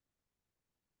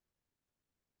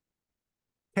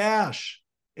 Cash.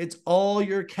 It's all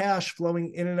your cash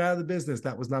flowing in and out of the business.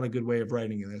 That was not a good way of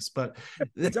writing this, but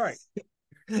it's all right.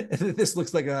 This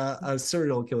looks like a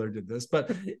serial killer did this, but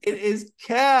it is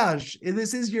cash.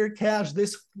 This is your cash.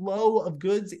 This flow of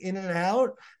goods in and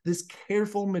out, this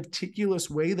careful, meticulous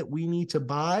way that we need to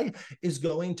buy is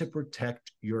going to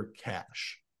protect your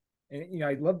cash. And,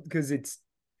 I love, because it's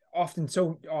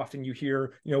so often you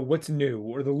hear, what's new,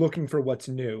 or they're looking for what's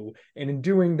new. And in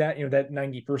doing that, that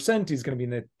 90% is going to be in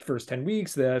the first 10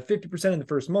 weeks, the 50% in the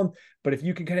first month. But if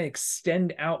you can kind of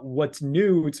extend out what's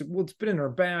new, it's been in our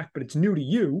back, but it's new to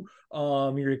you.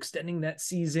 You're extending that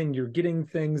season. You're getting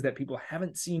things that people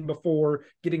haven't seen before,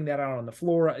 getting that out on the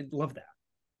floor. I love that.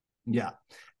 Yeah.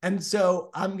 And so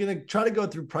I'm going to try to go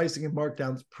through pricing and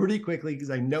markdowns pretty quickly because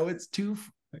I know it's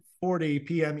 2:40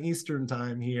 p.m. Eastern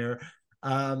time here.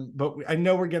 But I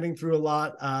know we're getting through a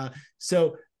lot.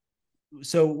 So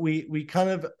we kind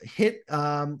of hit,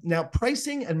 now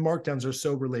pricing and markdowns are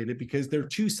so related because they're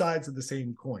two sides of the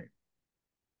same coin,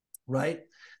 right?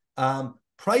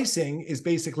 Pricing is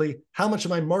basically how much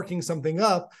am I marking something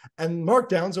up, and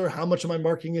markdowns are how much am I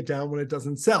marking it down when it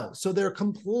doesn't sell. So they're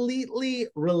completely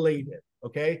related.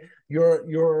 Okay.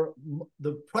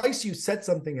 The price you set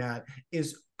something at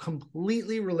is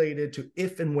completely related to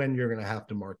if and when you're going to have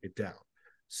to mark it down.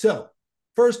 So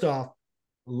first off,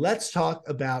 let's talk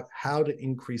about how to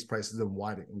increase prices and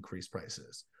why to increase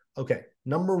prices. Okay,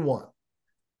 number one,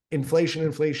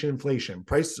 inflation.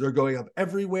 Prices are going up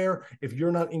everywhere. If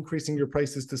you're not increasing your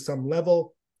prices to some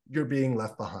level, you're being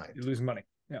left behind. You lose money.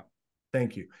 Yeah.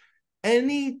 Thank you.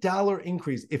 Any dollar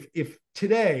increase, if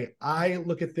today I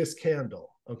look at this candle,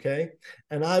 okay,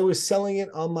 and I was selling it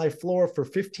on my floor for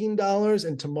 $15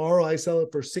 and tomorrow I sell it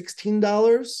for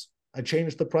 $16, I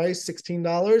changed the price,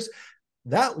 $16.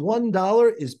 That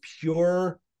 $1 is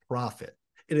pure profit.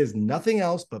 It is nothing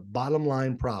else but bottom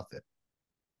line profit.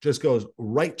 Just goes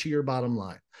right to your bottom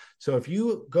line. So if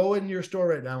you go in your store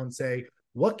right now and say,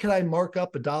 what can I mark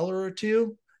up $1 or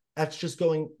 $2? That's just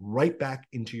going right back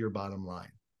into your bottom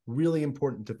line. Really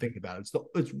important to think about.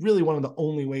 It's really one of the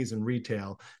only ways in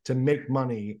retail to make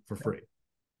money for free.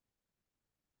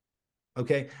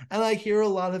 Okay. And I hear a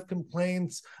lot of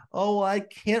complaints. Oh, I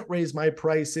can't raise my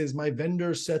prices. My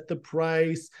vendors set the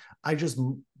price. I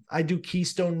do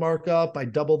keystone markup. I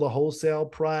double the wholesale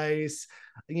price.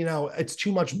 It's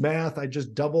too much math. I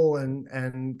just double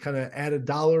and kind of add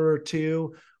 $1 or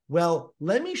two. Well,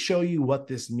 let me show you what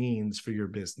this means for your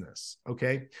business.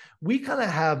 Okay. We kind of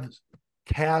have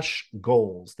cash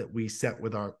goals that we set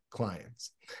with our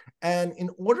clients. And in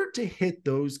order to hit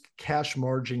those cash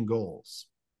margin goals,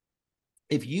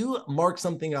 if you mark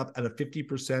something up at a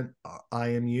 50%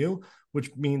 IMU,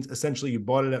 which means essentially you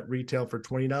bought it at retail for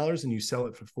 $20 and you sell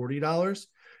it for $40,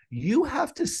 you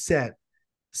have to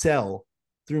sell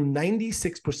through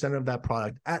 96% of that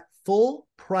product at full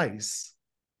price,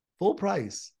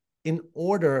 in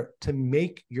order to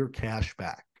make your cash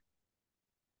back.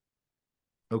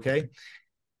 Okay.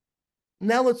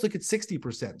 Now let's look at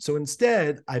 60%. So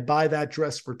instead, I buy that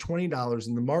dress for $20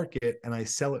 in the market and I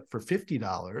sell it for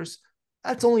 $50.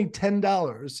 That's only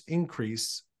 $10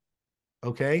 increase.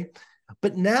 Okay.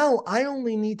 But now I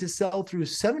only need to sell through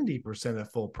 70%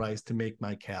 at full price to make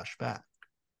my cash back.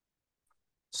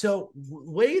 So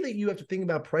the way that you have to think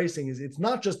about pricing is it's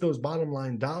not just those bottom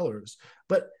line dollars,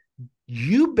 but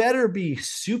you better be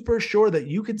super sure that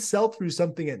you could sell through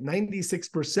something at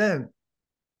 96%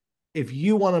 if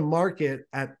you want to market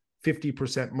at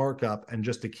 50% markup and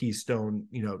just a keystone,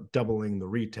 doubling the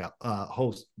retail,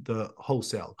 the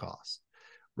wholesale cost.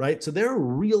 Right. So there are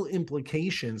real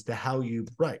implications to how you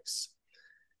price.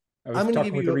 I was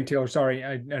talking with the retailer. Sorry,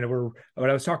 but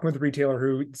I was talking with the retailer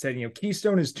who said,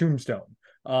 Keystone is tombstone.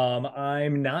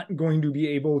 I'm not going to be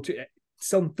able to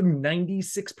sell through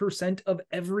 96% of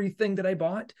everything that I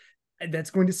bought. That's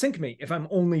going to sink me if I'm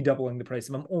only doubling the price,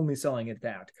 if I'm only selling at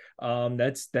that.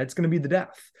 That's going to be the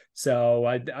death. So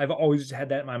I've always had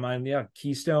that in my mind. Yeah,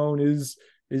 Keystone is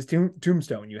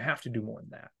tombstone. You have to do more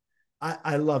than that.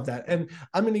 I love that. And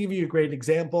I'm going to give you a great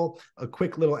example, a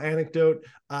quick little anecdote.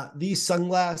 These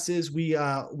sunglasses, we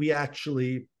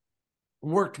actually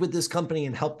worked with this company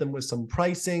and helped them with some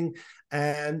pricing.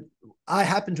 And I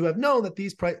happen to have known that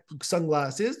these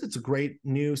sunglasses, it's a great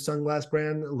new sunglass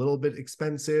brand, a little bit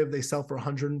expensive. They sell for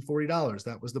 $140.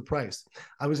 That was the price.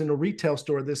 I was in a retail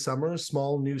store this summer, a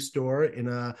small new store in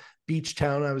a beach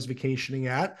town I was vacationing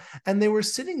at, and they were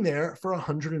sitting there for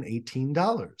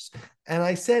 $118. And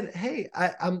I said, hey,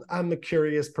 I'm a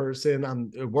curious person.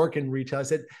 I'm working retail. I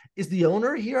said, is the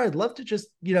owner here? I'd love to just,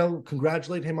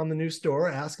 congratulate him on the new store,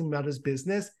 ask him about his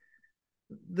business.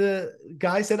 The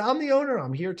guy said, I'm the owner.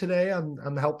 I'm here today.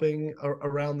 I'm helping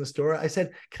around the store. I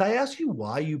said, can I ask you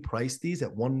why you priced these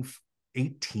at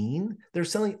 $118? They're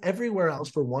selling everywhere else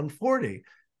for $140.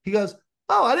 He goes,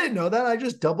 oh, I didn't know that. I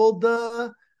just doubled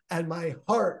and my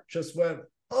heart just went,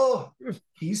 oh,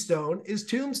 Keystone is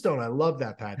tombstone. I love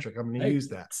that, Patrick. I'm going to use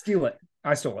that. Steal it.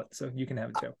 I stole it, so you can have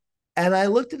it too. And I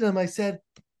looked at him. I said,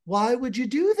 why would you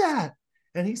do that?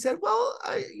 And he said, well,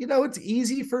 it's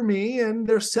easy for me and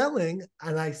they're selling.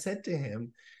 And I said to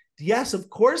him, yes, of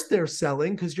course they're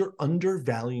selling because you're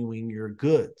undervaluing your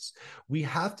goods. We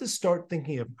have to start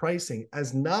thinking of pricing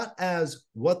as not as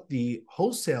what the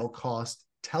wholesale cost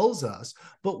tells us,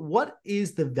 but what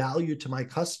is the value to my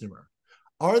customer?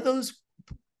 Are those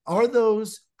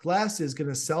glasses going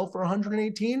to sell for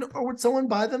 118, or would someone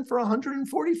buy them for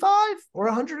 145 or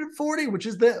 140, which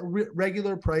is the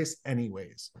regular price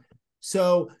anyways?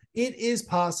 So it is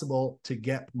possible to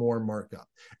get more markup.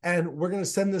 And we're going to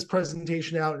send this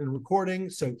presentation out in recording.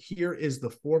 So here is the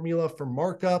formula for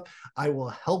markup. I will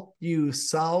help you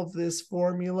solve this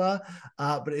formula,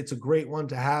 but it's a great one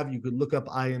to have. You could look up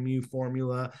IMU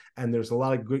formula, and there's a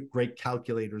lot of great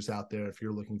calculators out there if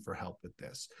you're looking for help with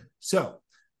this. So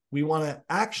we want to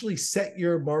actually set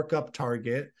your markup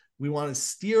target. We want to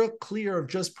steer clear of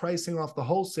just pricing off the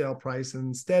wholesale price and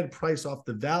instead price off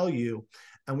the value.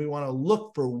 And we want to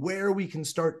look for where we can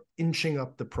start inching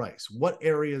up the price, what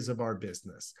areas of our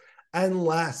business. And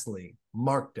lastly,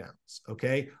 markdowns,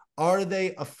 okay? Are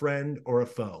they a friend or a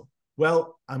foe?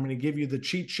 Well, I'm going to give you the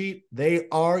cheat sheet. They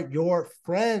are your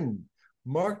friend.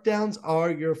 Markdowns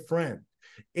are your friend.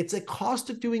 It's a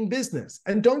cost of doing business.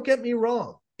 And don't get me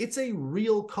wrong, it's a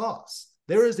real cost.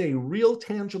 There is a real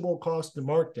tangible cost to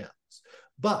markdowns.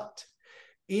 But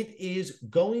it is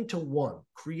going to, one,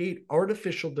 create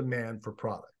artificial demand for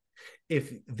product.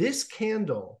 If this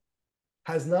candle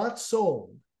has not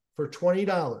sold for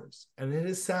 $20 and it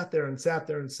has sat there and sat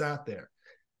there and sat there,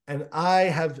 and I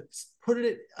have put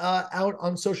it out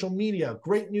on social media,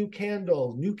 great new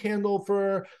candle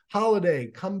for holiday,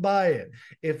 come buy it.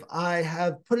 If I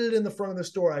have put it in the front of the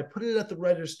store, I put it at the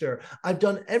register, I've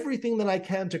done everything that I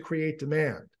can to create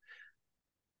demand.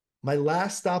 My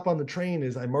last stop on the train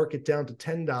is I mark it down to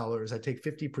 $10. I take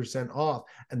 50% off,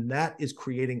 and that is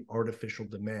creating artificial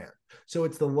demand. So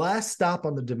it's the last stop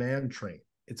on the demand train.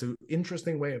 It's an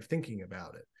interesting way of thinking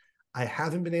about it. I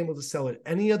haven't been able to sell it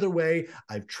any other way.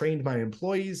 I've trained my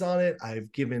employees on it.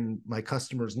 I've given my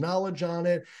customers knowledge on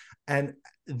it. And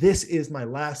this is my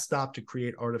last stop to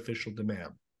create artificial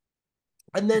demand.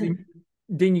 And then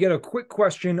Dane, you got a quick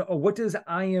question. What does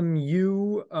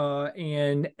IMU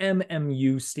and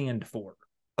MMU stand for?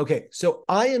 Okay, so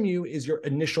IMU is your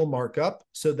initial markup.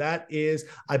 So that is,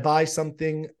 I buy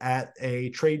something at a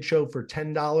trade show for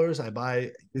 $10. I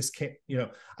buy this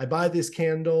I buy this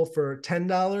candle for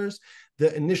 $10.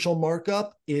 The initial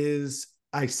markup is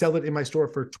I sell it in my store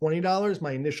for $20.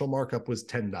 My initial markup was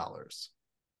 $10.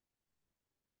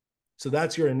 So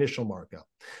that's your initial markup.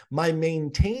 My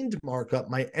maintained markup,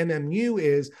 my MMU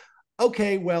is,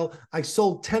 okay, well, I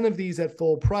sold 10 of these at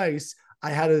full price.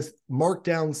 I had to mark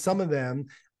down some of them.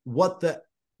 What the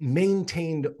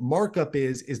maintained markup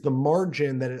is the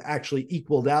margin that it actually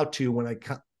equaled out to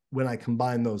when I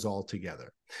combine those all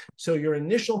together. So your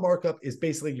initial markup is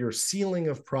basically your ceiling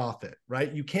of profit,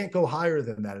 right? You can't go higher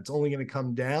than that. It's only going to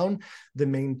come down. The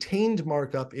maintained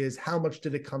markup is how much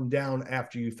did it come down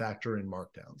after you factor in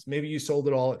markdowns. Maybe you sold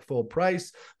it all at full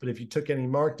price, but if you took any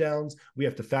markdowns, we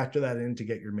have to factor that in to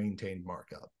get your maintained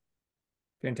markup.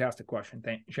 Fantastic question,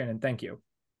 Shannon. Thank you.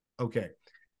 Okay.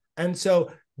 And so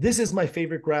this is my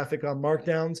favorite graphic on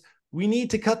markdowns. We need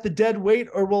to cut the dead weight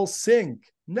or we'll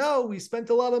sink. No, we spent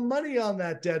a lot of money on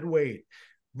that dead weight.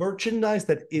 Merchandise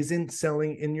that isn't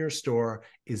selling in your store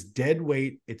is dead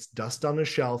weight. It's dust on a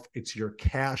shelf. It's your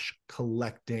cash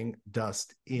collecting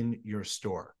dust in your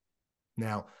store.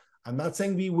 Now, I'm not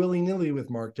saying be willy-nilly with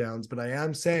markdowns, but I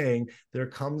am saying there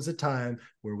comes a time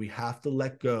where we have to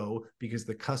let go because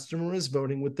the customer is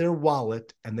voting with their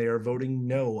wallet and they are voting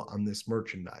no on this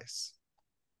merchandise.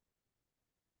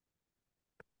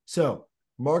 So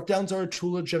markdowns are a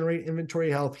tool to generate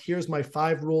inventory health. Here's my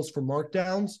 5 rules for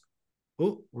markdowns.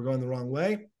 Oh, we're going the wrong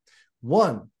way.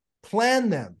 1, plan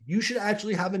them. You should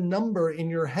actually have a number in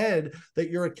your head that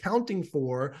you're accounting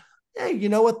for. Hey, you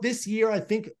know what? This year, I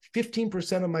think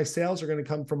 15% of my sales are going to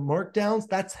come from markdowns.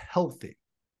 That's healthy.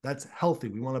 That's healthy.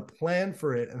 We want to plan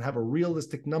for it and have a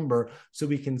realistic number so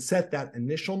we can set that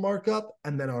initial markup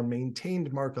and then our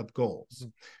maintained markup goals.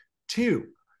 2,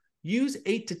 use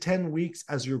 8 to 10 weeks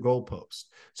as your goalpost.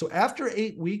 So after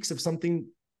 8 weeks of something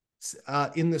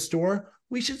in the store,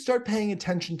 we should start paying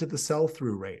attention to the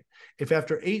sell-through rate. If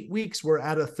after 8 weeks we're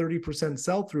at a 30%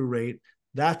 sell-through rate,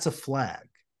 that's a flag,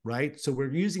 right? So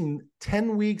we're using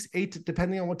 10 weeks,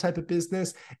 depending on what type of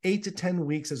business, 8 to 10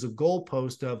 weeks as a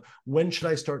goalpost of when should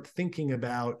I start thinking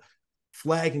about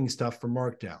flagging stuff for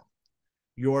markdown.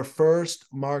 Your first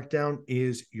markdown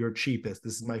is your cheapest.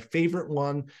 This is my favorite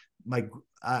one.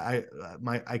 I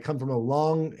come from a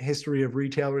long history of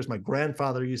retailers. My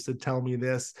grandfather used to tell me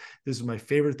this. This is my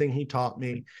favorite thing he taught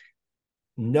me.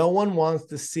 No one wants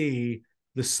to see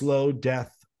the slow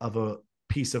death of a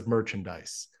piece of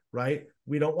merchandise, right?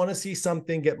 We don't want to see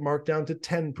something get marked down to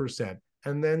 10%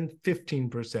 and then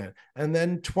 15% and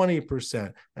then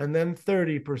 20% and then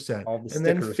 30% and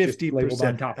then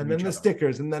 50% and then the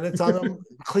stickers and then it's on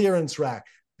a clearance rack.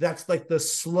 That's like the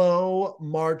slow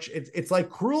march. It's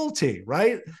like cruelty,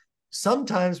 right?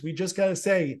 Sometimes we just got to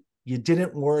say, you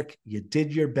didn't work. You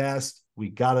did your best.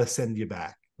 We got to send you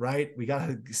back, right? We got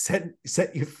to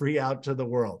set you free out to the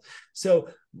world. So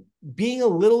being a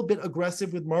little bit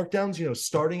aggressive with markdowns,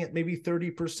 starting at maybe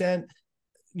 30%,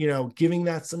 giving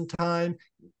that some time,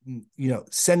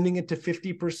 sending it to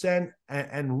 50%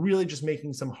 and really just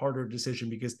making some harder decision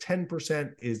because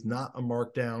 10% is not a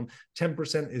markdown.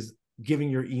 10% is giving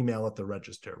your email at the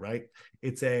register, right?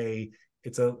 It's a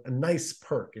nice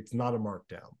perk. It's not a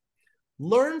markdown.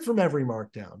 Learn from every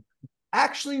markdown.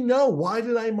 Actually know, why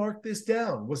did I mark this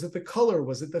down? Was it the color?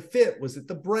 Was it the fit? Was it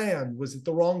the brand? Was it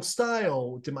the wrong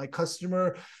style? Did my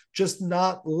customer just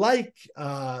not like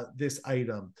this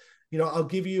item? I'll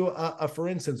give you a for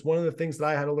instance, one of the things that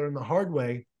I had to learn the hard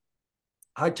way,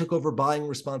 I took over buying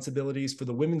responsibilities for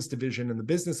the women's division in the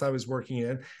business I was working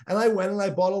in. And I went and I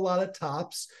bought a lot of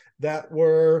tops that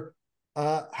were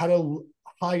had a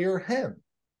higher hem.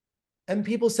 And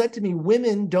people said to me,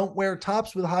 women don't wear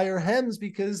tops with higher hems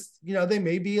because, they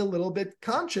may be a little bit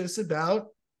conscious about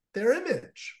their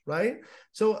image, right?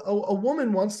 So a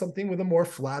woman wants something with a more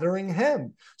flattering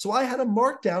hem. So I had to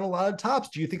mark down a lot of tops.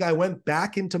 Do you think I went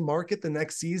back into market the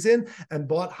next season and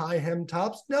bought high hem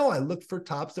tops? No, I looked for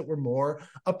tops that were more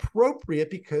appropriate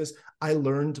because I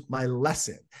learned my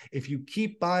lesson. If you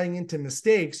keep buying into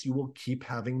mistakes, you will keep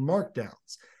having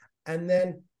markdowns. And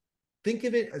then think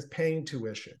of it as paying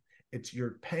tuition. It's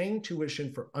you're paying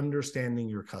tuition for understanding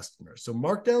your customers. So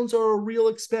markdowns are a real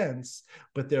expense,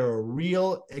 but they're a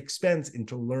real expense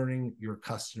into learning your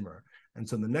customer. And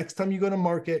so the next time you go to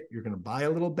market, you're going to buy a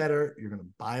little better, you're going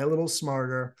to buy a little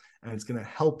smarter, and it's going to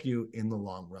help you in the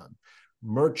long run.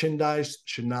 Merchandise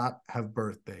should not have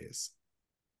birthdays.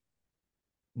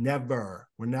 Never.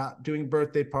 We're not doing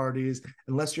birthday parties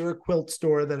unless you're a quilt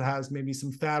store that has maybe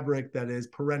some fabric that is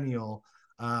perennial.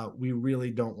 We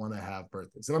really don't want to have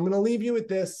birthdays. And I'm going to leave you with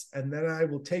this, and then I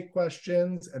will take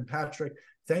questions. And Patrick,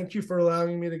 thank you for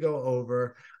allowing me to go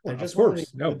over. Well, I just want to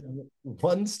no.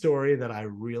 one story that I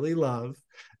really love,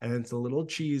 and it's a little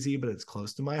cheesy, but it's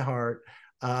close to my heart.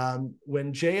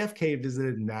 When JFK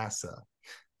visited NASA,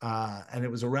 and it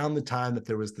was around the time that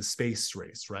there was the space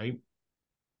race, right?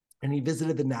 And he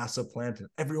visited the NASA plant, and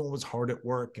everyone was hard at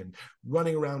work and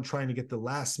running around trying to get the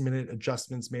last minute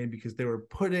adjustments made because they were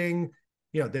putting,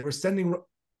 they were sending,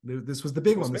 this was the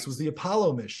big one. This was the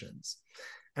Apollo missions.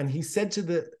 And he said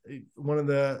to one of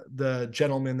the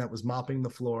gentlemen that was mopping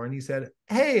the floor, and he said,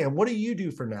 "Hey, and what do you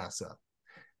do for NASA?"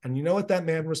 And you know what that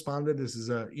man responded? This is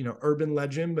a, urban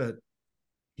legend, but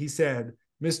he said,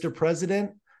 "Mr.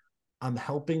 President, I'm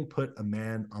helping put a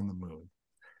man on the moon."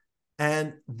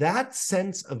 And that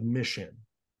sense of mission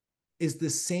is the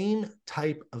same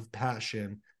type of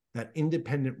passion that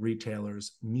independent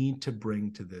retailers need to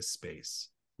bring to this space,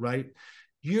 right?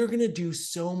 You're going to do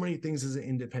so many things as an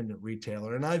independent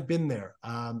retailer. And I've been there.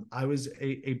 I was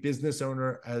a business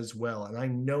owner as well. And I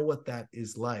know what that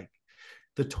is like.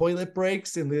 The toilet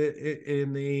breaks in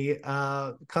the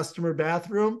customer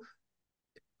bathroom.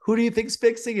 Who do you think's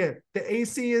fixing it? The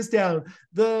AC is down.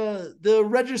 The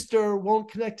register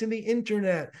won't connect to the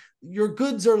internet. Your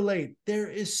goods are late. There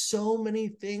is so many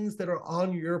things that are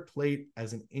on your plate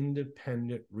as an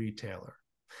independent retailer.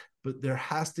 But there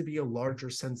has to be a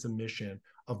larger sense of mission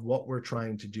of what we're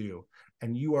trying to do.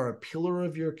 And you are a pillar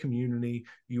of your community.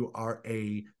 You are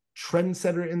a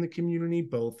trendsetter in the community,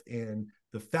 both in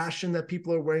the fashion that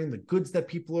people are wearing, the goods that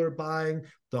people are buying,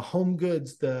 the home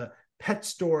goods, the pet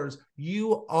stores.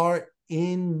 You are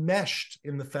enmeshed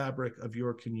in the fabric of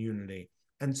your community.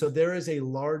 And so there is a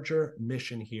larger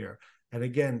mission here. And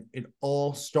again, it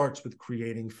all starts with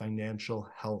creating financial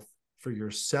health for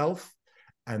yourself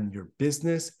and your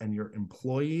business and your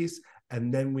employees.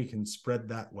 And then we can spread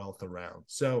that wealth around.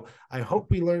 So I hope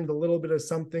we learned a little bit of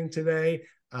something today.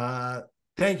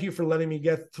 Thank you for letting me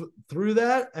get through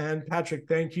that. And Patrick,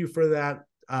 thank you for that.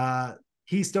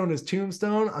 Keystone is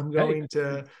tombstone. I'm going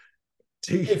to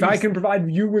if I can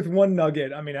provide you with one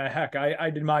nugget, I mean, heck,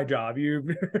 I did my job.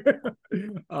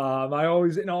 I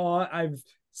always, I've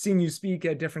seen you speak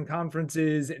at different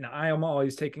conferences, and I am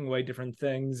always taking away different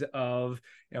things of,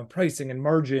 pricing and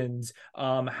margins,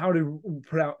 how to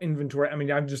put out inventory. I mean,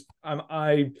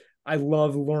 I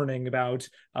love learning about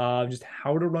just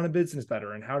how to run a business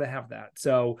better and how to have that.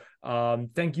 So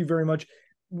thank you very much.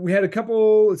 We had a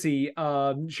couple, let's see,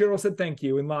 Cheryl said thank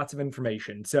you and lots of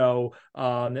information. So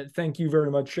thank you very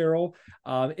much, Cheryl.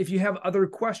 If you have other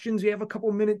questions, we have a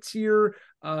couple minutes here.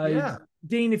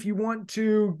 Dane, if you want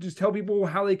to just tell people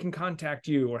how they can contact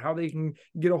you or how they can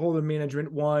get a hold of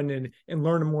Management One and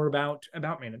learn more about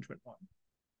Management One.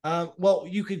 Well,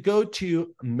 you could go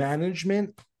to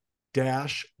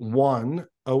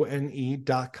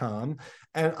management-one.com.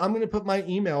 And I'm going to put my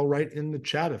email right in the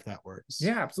chat if that works.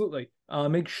 Yeah, absolutely.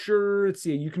 Make sure, let's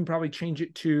see, you can probably change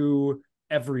it to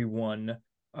everyone.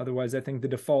 Otherwise, I think the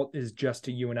default is just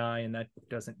to you and I, and that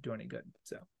doesn't do any good.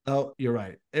 So. Oh, you're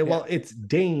right. Well, it's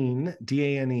Dane,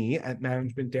 D-A-N-E, at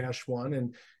management-one.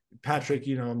 And Patrick,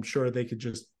 I'm sure they could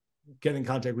just get in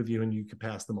contact with you and you could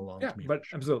pass them along to me. But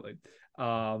absolutely.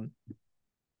 All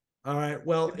right.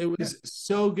 Well, it was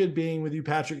so good being with you,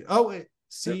 Patrick.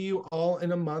 See you all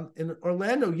in a month in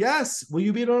Orlando. Yes. Will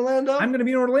you be in Orlando? I'm going to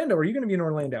be in Orlando. Are you going to be in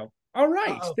Orlando? All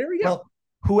right. There we go. Well,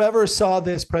 whoever saw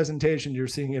this presentation, you're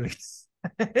seeing it.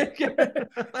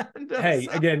 Hey,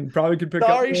 again, probably could pick up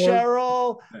more.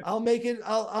 Cheryl.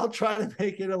 I'll try to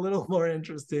make it a little more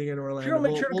interesting in Orlando. Cheryl,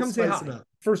 make sure to come say hi.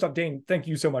 First off, Dane, thank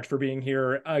you so much for being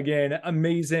here. Again,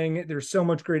 amazing. There's so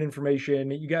much great information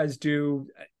you guys do.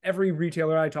 Every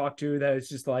retailer I talk to that is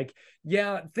just like,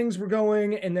 yeah, things were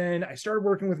going. And then I started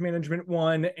working with Management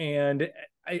One, and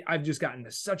I've just gotten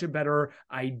such a better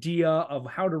idea of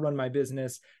how to run my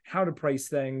business, how to price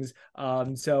things.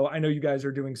 So I know you guys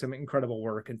are doing some incredible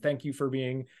work, and thank you for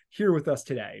being here with us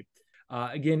today.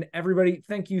 Again, everybody,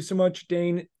 thank you so much.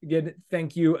 Dane, again,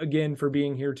 thank you again for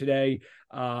being here today.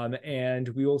 And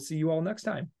we will see you all next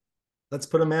time. Let's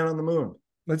put a man on the moon.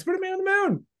 Let's put a man on the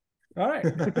moon. All right.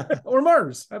 Or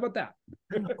Mars. How about that?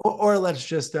 or let's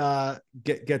just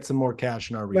get some more cash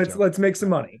in our retail. Let's make some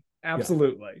money.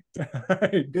 Absolutely. Good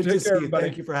Take to care, see you. everybody.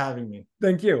 Thank you for having me.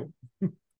 Thank you.